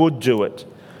they would do it.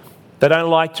 They don't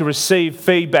like to receive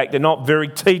feedback. They're not very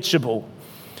teachable.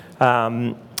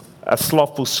 A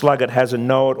slothful sluggard has a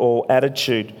know-it-all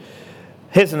attitude.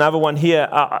 Here's another one here.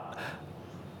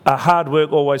 Hard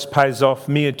work always pays off.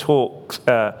 Mere talk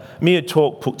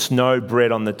puts no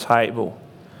bread on the table.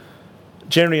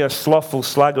 Generally, a slothful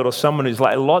sluggard, or someone who's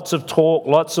like lots of talk,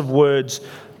 lots of words,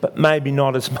 but maybe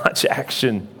not as much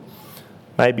action.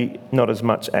 Maybe not as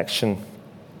much action.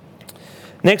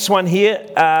 Next one here.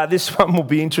 This one will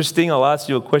be interesting. I'll ask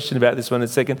you a question about this one in a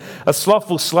second. A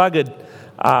slothful sluggard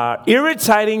are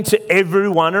irritating to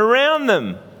everyone around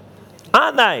them,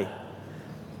 aren't they?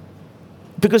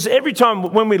 Because every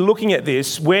time when we're looking at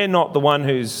this, we're not the one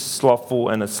who's slothful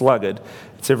and a sluggard.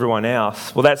 It's everyone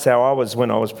else. Well, that's how I was when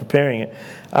I was preparing it.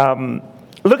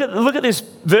 Look at this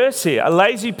verse here.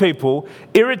 Lazy people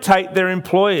irritate their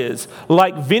employers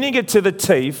like vinegar to the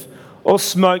teeth or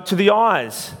smoke to the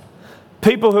eyes.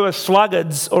 People who are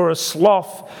sluggards or a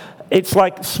sloth, it's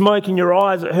like smoke in your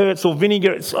eyes, it hurts, or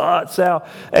vinegar, it's sour.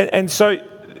 And so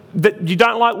you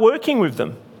don't like working with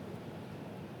them.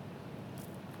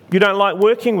 You don't like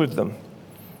working with them.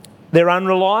 They're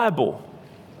unreliable.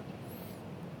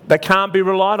 They can't be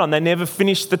relied on. They never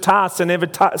finish the task. They never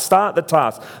start the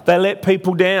task. They let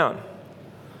people down.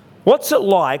 What's it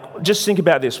like, just think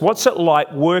about this, what's it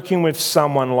like working with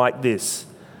someone like this?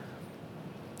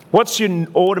 What's your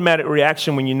automatic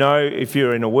reaction when you know, if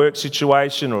you're in a work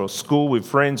situation or a school with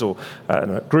friends or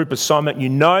a group assignment, you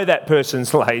know that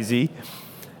person's lazy,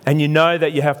 and you know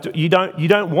that you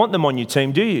don't want them on your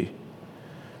team, do you?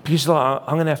 Because you're like,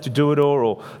 I'm going to have to do it all,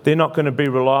 or they're not going to be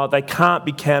reliable, they can't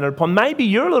be counted upon. Maybe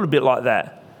you're a little bit like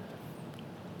that.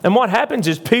 And what happens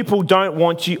is people don't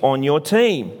want you on your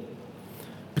team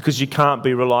because you can't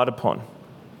be relied upon.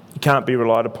 You can't be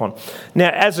relied upon. Now,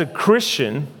 as a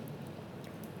Christian,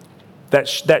 that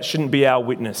shouldn't be our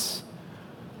witness.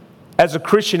 As a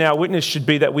Christian, our witness should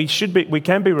be that we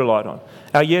can be relied on.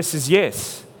 Our yes is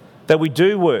yes. That we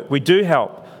do work, we do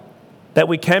help, that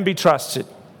we can be trusted,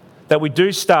 that we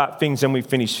do start things and we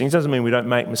finish things. Doesn't mean we don't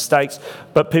make mistakes,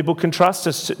 but people can trust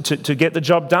us to get the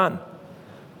job done.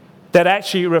 That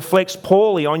actually reflects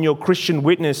poorly on your Christian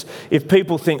witness if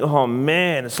people think, oh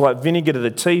man, it's like vinegar to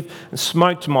the teeth and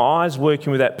smoke to my eyes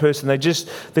working with that person. They're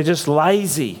just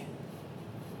lazy.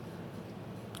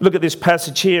 Look at this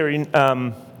passage here in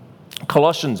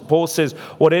Colossians. Paul says,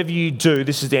 whatever you do,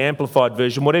 this is the Amplified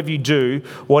Version, whatever you do,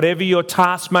 whatever your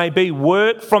task may be,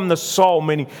 work from the soul,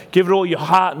 meaning give it all your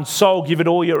heart and soul, give it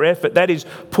all your effort. That is,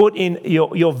 put in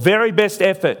your very best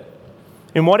effort.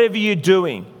 In whatever you're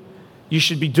doing, you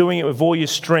should be doing it with all your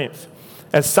strength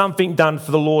as something done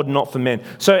for the Lord, not for men.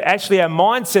 So actually our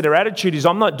mindset, our attitude is,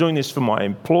 I'm not doing this for my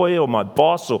employer or my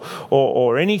boss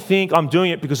or anything. I'm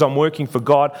doing it because I'm working for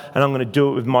God, and I'm going to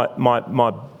do it with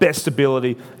my best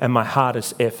ability and my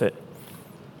hardest effort.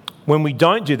 When we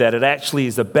don't do that, it actually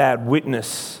is a bad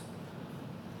witness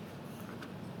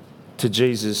to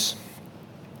Jesus.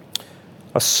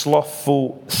 A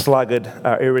slothful sluggard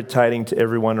are irritating to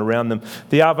everyone around them.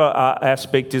 The other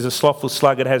aspect is a slothful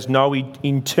sluggard has no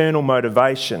internal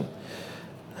motivation.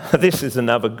 This is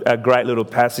a great little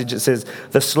passage. It says,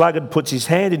 the sluggard puts his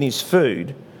hand in his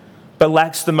food, but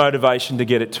lacks the motivation to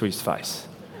get it to his face.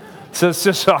 So it's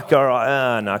just like, all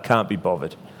right, no, I can't be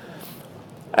bothered.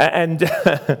 And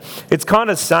it's kind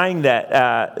of saying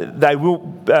that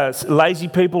lazy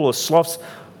people or sloths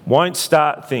won't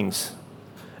start things.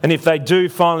 And if they do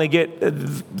finally get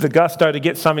the gusto to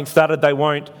get something started, they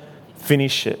won't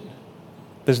finish it.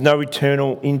 There's no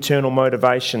internal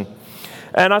motivation.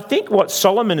 And I think what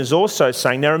Solomon is also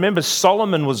saying, now remember,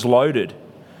 Solomon was loaded.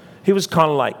 He was kind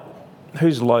of like,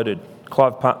 who's loaded?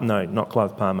 Clive Palmer? No, not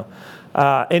Clive Palmer.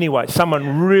 Anyway,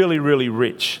 someone really, really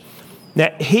rich. Now,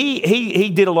 he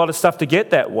did a lot of stuff to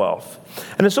get that wealth.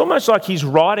 And it's almost like he's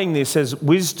writing this as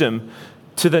wisdom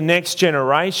to the next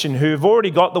generation who have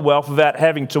already got the wealth without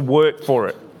having to work for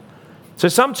it. So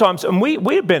sometimes, and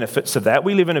we're benefits of that.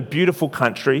 We live in a beautiful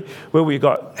country where we've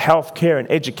got healthcare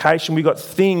and education. We've got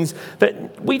things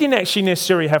that we didn't actually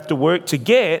necessarily have to work to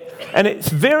get. And it's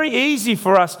very easy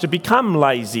for us to become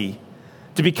lazy,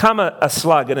 to become a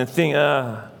sluggard and think,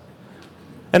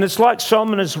 And it's like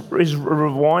Solomon is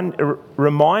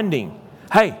reminding,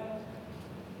 hey,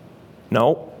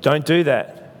 no, don't do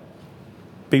that.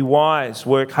 Be wise,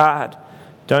 work hard.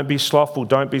 Don't be slothful,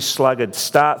 don't be sluggard.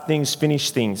 Start things,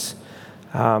 finish things.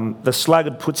 The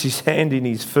sluggard puts his hand in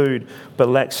his food but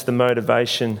lacks the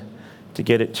motivation to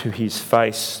get it to his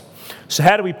face. So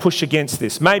how do we push against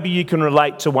this? Maybe you can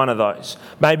relate to one of those.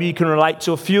 Maybe you can relate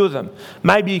to a few of them.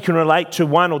 Maybe you can relate to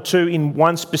one or two in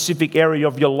one specific area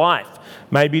of your life.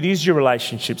 Maybe it is your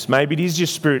relationships. Maybe it is your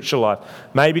spiritual life.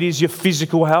 Maybe it is your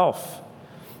physical health.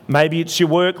 Maybe it's your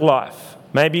work life.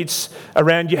 Maybe it's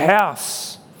around your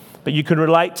house, but you can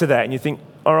relate to that and you think,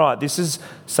 all right, this is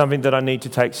something that I need to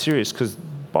take serious because the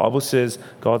Bible says,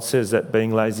 God says that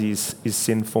being lazy is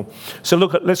sinful. So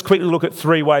let's quickly look at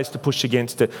 3 ways to push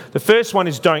against it. The first one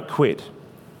is don't quit.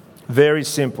 Very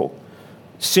simple.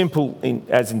 Simple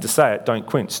as in to say it, don't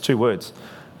quit. It's 2 words.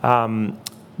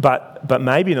 But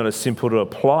maybe not as simple to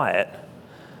apply it.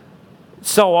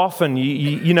 So often,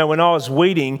 you know, when I was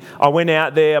weeding, I went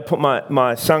out there, I put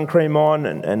my sun cream on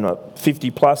and 50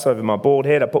 plus over my bald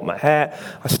head, I put my hat,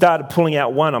 I started pulling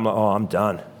out one, I'm like, oh, I'm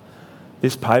done.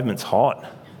 This pavement's hot.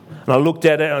 And I looked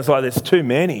at it and I was like, there's too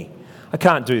many. I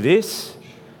can't do this.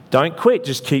 Don't quit,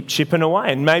 just keep chipping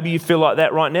away. And maybe you feel like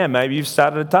that right now. Maybe you've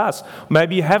started a task.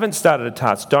 Maybe you haven't started a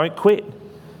task. Don't quit.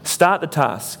 Start the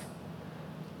task.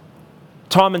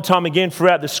 Time and time again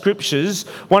throughout the Scriptures,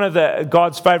 one of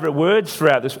God's favourite words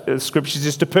throughout the Scriptures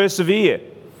is to persevere,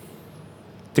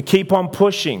 to keep on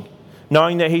pushing,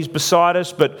 knowing that He's beside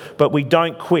us, but we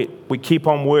don't quit. We keep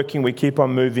on working, we keep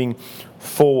on moving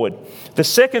forward. The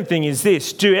second thing is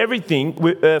this: do everything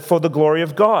for the glory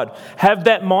of God. Have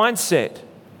that mindset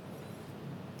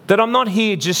that I'm not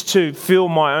here just to feel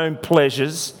my own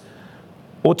pleasures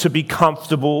or to be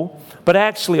comfortable, but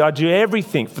actually I do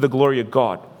everything for the glory of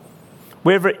God.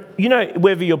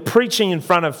 Whether you're preaching in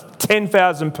front of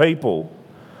 10,000 people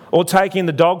or taking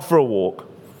the dog for a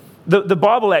walk, the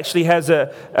Bible actually has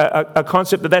a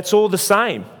concept that that's all the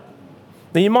same.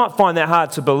 Now, you might find that hard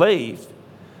to believe,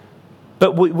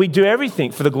 but we do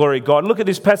everything for the glory of God. Look at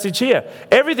this passage here.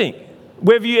 Everything,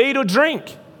 whether you eat or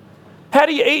drink. How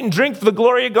do you eat and drink for the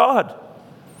glory of God?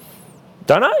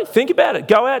 Don't know. Think about it.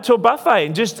 Go out to a buffet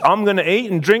and just, I'm going to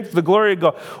eat and drink for the glory of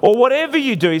God. Or whatever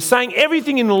you do. He's saying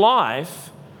everything in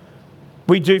life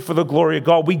we do for the glory of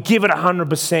God. We give it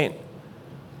 100%.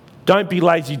 Don't be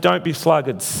lazy. Don't be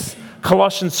sluggards.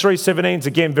 Colossians 3:17 is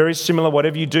again very similar.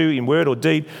 Whatever you do in word or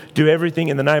deed, do everything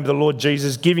in the name of the Lord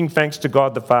Jesus, giving thanks to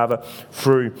God the Father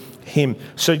through him.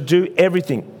 So do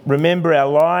everything. Remember, our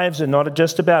lives are not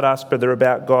just about us, but they're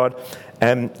about God.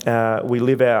 And the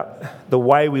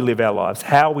way we live our lives,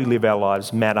 how we live our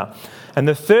lives matter. And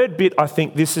the third bit, I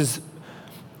think this is,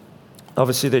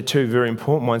 obviously they're two very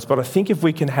important ones, but I think if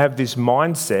we can have this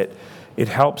mindset, it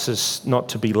helps us not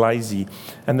to be lazy.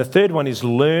 And the third one is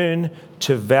learn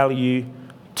to value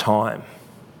time.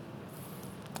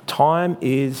 Time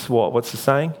is what? What's the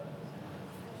saying?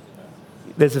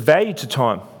 There's a value to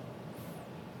time.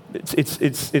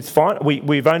 It's fine.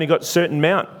 We've only got a certain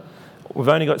amount. We've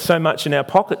only got so much in our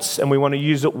pockets, and we want to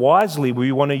use it wisely.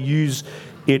 We want to use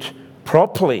it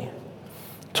properly.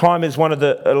 Time is one of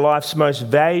life's most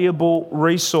valuable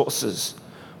resources.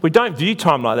 We don't view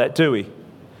time like that, do we?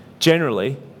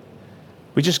 Generally,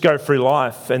 we just go through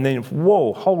life and then,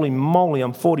 whoa, holy moly,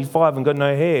 I'm 45 and got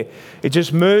no hair. It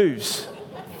just moves.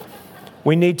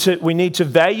 We need to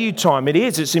value time.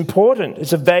 It's important.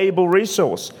 It's a valuable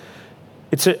resource.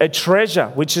 It's a treasure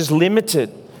which is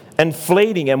limited and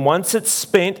fleeting, and once it's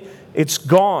spent, it's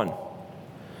gone.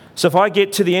 So if I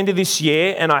get to the end of this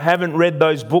year and I haven't read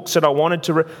those books that I wanted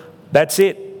to read, that's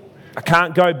it. I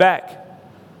can't go back.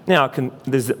 Now,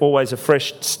 there's always a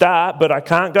fresh start, but I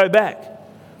can't go back.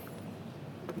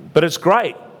 But it's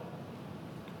great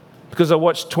because I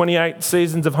watched 28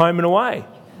 seasons of Home and Away.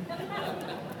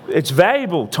 It's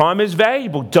valuable. Time is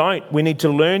valuable. We need to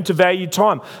learn to value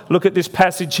time. Look at this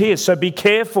passage here. So be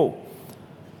careful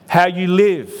how you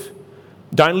live.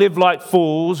 Don't live like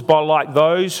fools, but like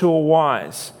those who are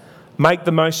wise. Make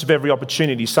the most of every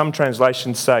opportunity. Some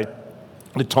translations say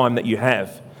the time that you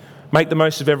have. Make the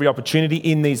most of every opportunity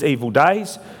in these evil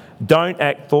days. Don't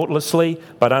act thoughtlessly,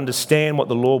 but understand what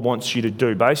the Lord wants you to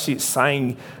do. Basically, it's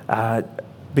saying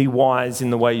be wise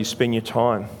in the way you spend your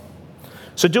time.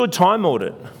 So do a time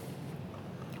audit.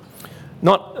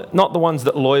 Not the ones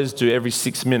that lawyers do every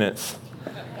 6 minutes.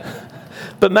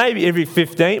 But maybe every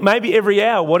 15, maybe every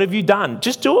hour. What have you done?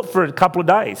 Just do it for a couple of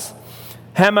days.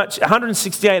 How much?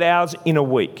 168 hours in a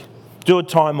week. Do a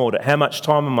time audit. How much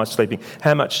time am I sleeping?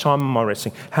 How much time am I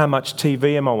resting? How much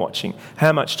TV am I watching?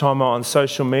 How much time am I on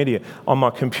social media, on my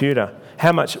computer?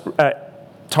 How much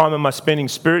time am I spending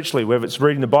spiritually, whether it's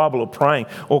reading the Bible or praying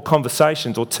or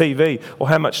conversations or TV? Or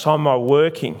how much time am I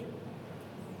working?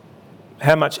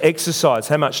 How much exercise?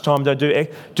 How much time do I do?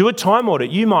 Do a time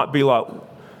audit. You might be like,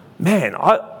 man,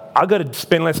 I got to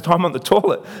spend less time on the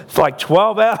toilet. It's like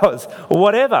 12 hours or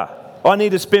whatever. I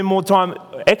need to spend more time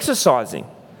exercising.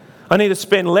 I need to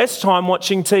spend less time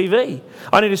watching TV.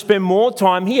 I need to spend more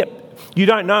time here. You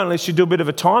don't know unless you do a bit of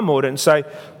a time audit and say,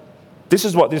 this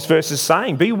is what this verse is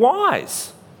saying. Be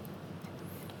wise.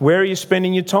 Where are you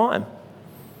spending your time?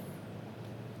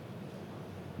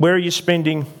 Where are you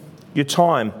spending your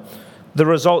time? The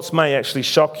results may actually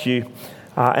shock you,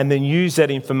 and then use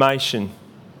that information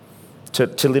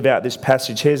to live out this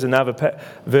passage. Here's another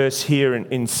verse here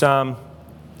in Psalm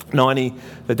 90,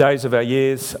 the days of our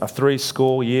years are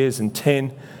 70 years and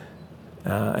 10.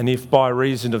 And if by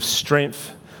reason of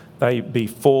strength they be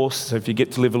forced, so if you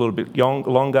get to live a little bit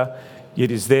longer, it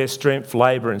is their strength,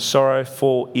 labour and sorrow,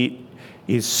 for it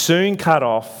is soon cut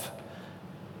off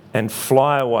and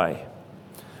fly away.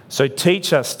 So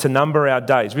teach us to number our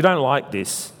days. We don't like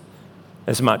this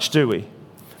as much, do we?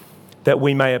 That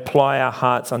we may apply our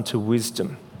hearts unto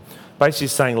wisdom. Basically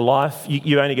saying life,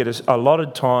 you only get a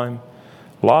allotted time.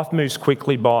 Life moves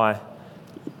quickly by.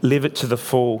 Live it to the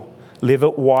full. Live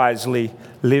it wisely.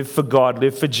 Live for God.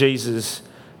 Live for Jesus.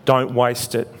 Don't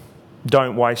waste it.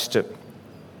 Don't waste it.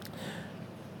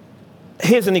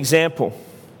 Here's an example.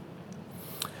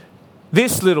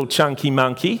 This little chunky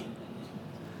monkey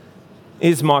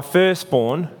is my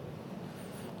firstborn.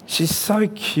 She's so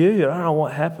cute. I don't know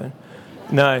what happened.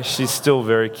 No, she's still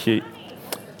very cute.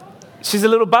 She's a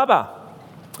little bubba.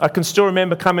 I can still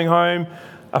remember coming home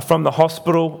from the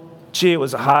hospital. Gee, it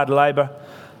was a hard labour.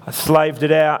 I slaved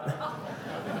it out.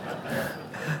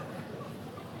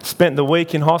 Spent the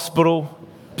week in hospital,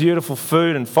 beautiful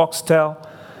food and foxtail.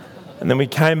 And then we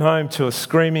came home to a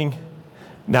screaming,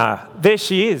 there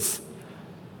she is.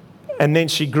 And then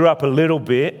she grew up a little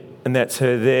bit, and that's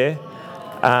her there.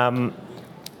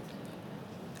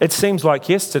 It seems like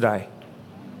yesterday.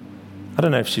 I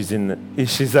don't know if she's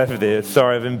she's over there.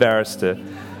 Sorry, I've embarrassed her.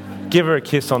 Give her a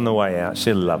kiss on the way out.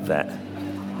 She'll love that.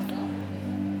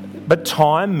 But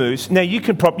time moves. Now, you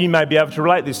may be able to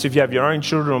relate this if you have your own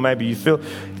children, or maybe you feel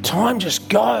time just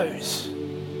goes.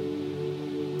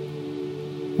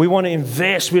 We want to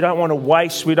invest. We don't want to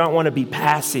waste. We don't want to be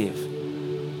passive.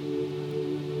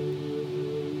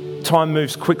 Time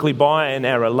moves quickly by, and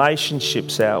our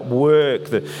relationships, our work,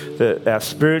 our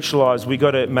spiritual lives, we've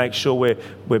got to make sure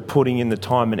we're putting in the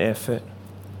time and effort.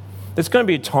 There's going to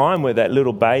be a time where that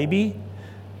little baby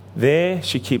there,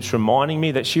 she keeps reminding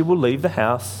me that she will leave the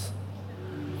house.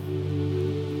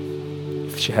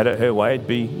 If she had it her way, it'd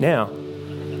be now.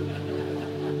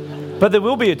 But there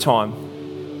will be a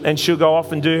time, and she'll go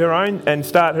off and do her own, and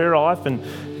start her life and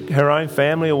her own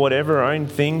family or whatever, her own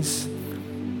things.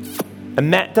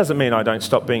 And that doesn't mean I don't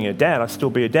stop being a dad. I still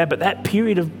be a dad, but that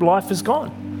period of life is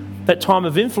gone. That time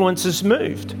of influence has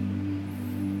moved.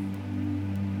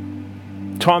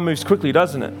 Time moves quickly,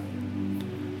 doesn't it?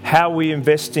 How are we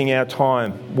investing our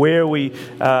time? Where are we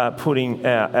putting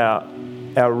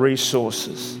our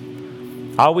resources?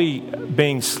 Are we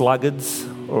being sluggards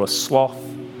or a sloth?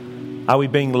 Are we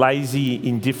being lazy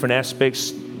in different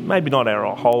aspects? Maybe not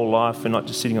our whole life and not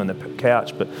just sitting on the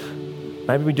couch, but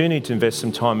maybe we do need to invest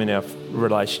some time in our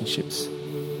relationships.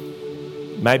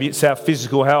 Maybe it's our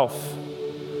physical health.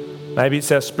 Maybe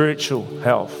it's our spiritual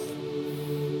health.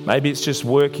 Maybe it's just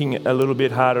working a little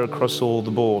bit harder across all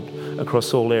the board,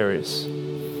 across all areas.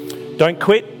 Don't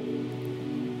quit.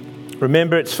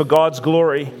 Remember, it's for God's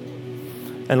glory,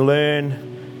 and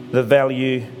learn the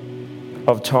value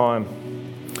of time.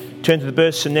 Turn to the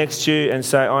person next to you and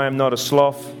say, I am not a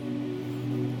sloth.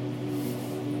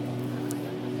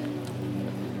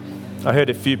 I heard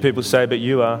a few people say, but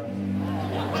you are.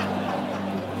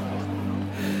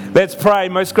 Let's pray.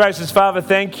 Most gracious Father,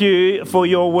 thank you for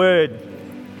your word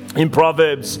in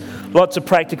Proverbs. Lots of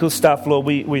practical stuff, Lord.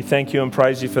 We thank you and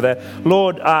praise you for that.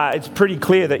 Lord, it's pretty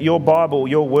clear that your Bible,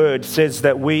 your word, says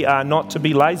that we are not to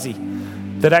be lazy.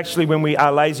 That actually when we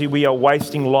are lazy, we are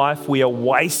wasting life. We are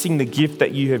wasting the gift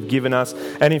that you have given us.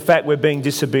 And in fact, we're being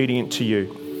disobedient to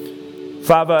you.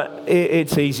 Father,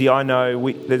 it's easy. I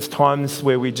know there's times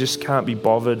where we just can't be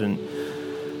bothered. And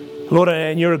Lord,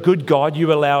 and you're a good God.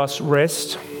 You allow us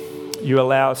rest. You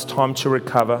allow us time to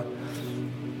recover.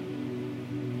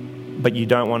 But you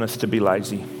don't want us to be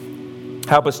lazy.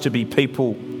 Help us to be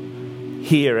people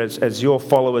here as your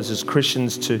followers, as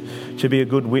Christians, to be a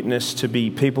good witness, to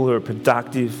be people who are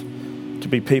productive, to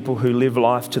be people who live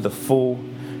life to the full,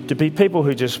 to be people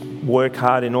who just work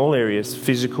hard in all areas,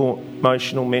 physical,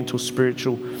 emotional, mental,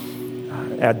 spiritual,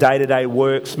 our day-to-day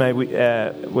works, maybe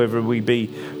whether we be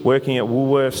working at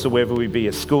Woolworths or whether we be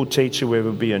a school teacher, whether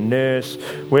we be a nurse,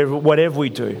 whatever we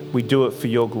do it for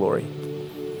your glory.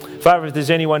 Father, if there's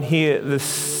anyone here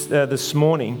this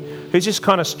morning who's just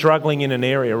kind of struggling in an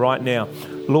area right now,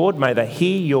 Lord, may they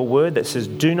hear your word that says,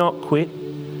 do not quit,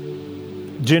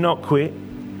 do not quit,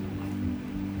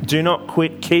 do not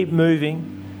quit, keep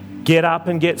moving, get up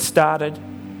and get started,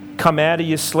 come out of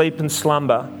your sleep and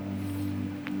slumber.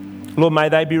 Lord, may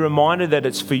they be reminded that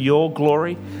it's for your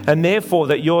glory and therefore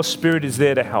that your Spirit is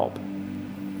there to help.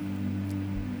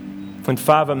 And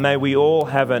Father, may we all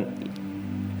have an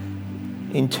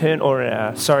eternal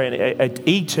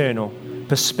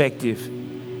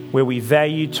perspective where we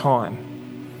value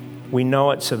time. We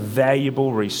know it's a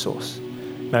valuable resource.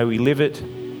 May we live it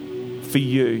for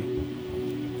you,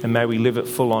 and may we live it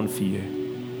full on for you.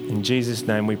 In Jesus'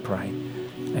 name we pray.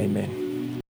 Amen.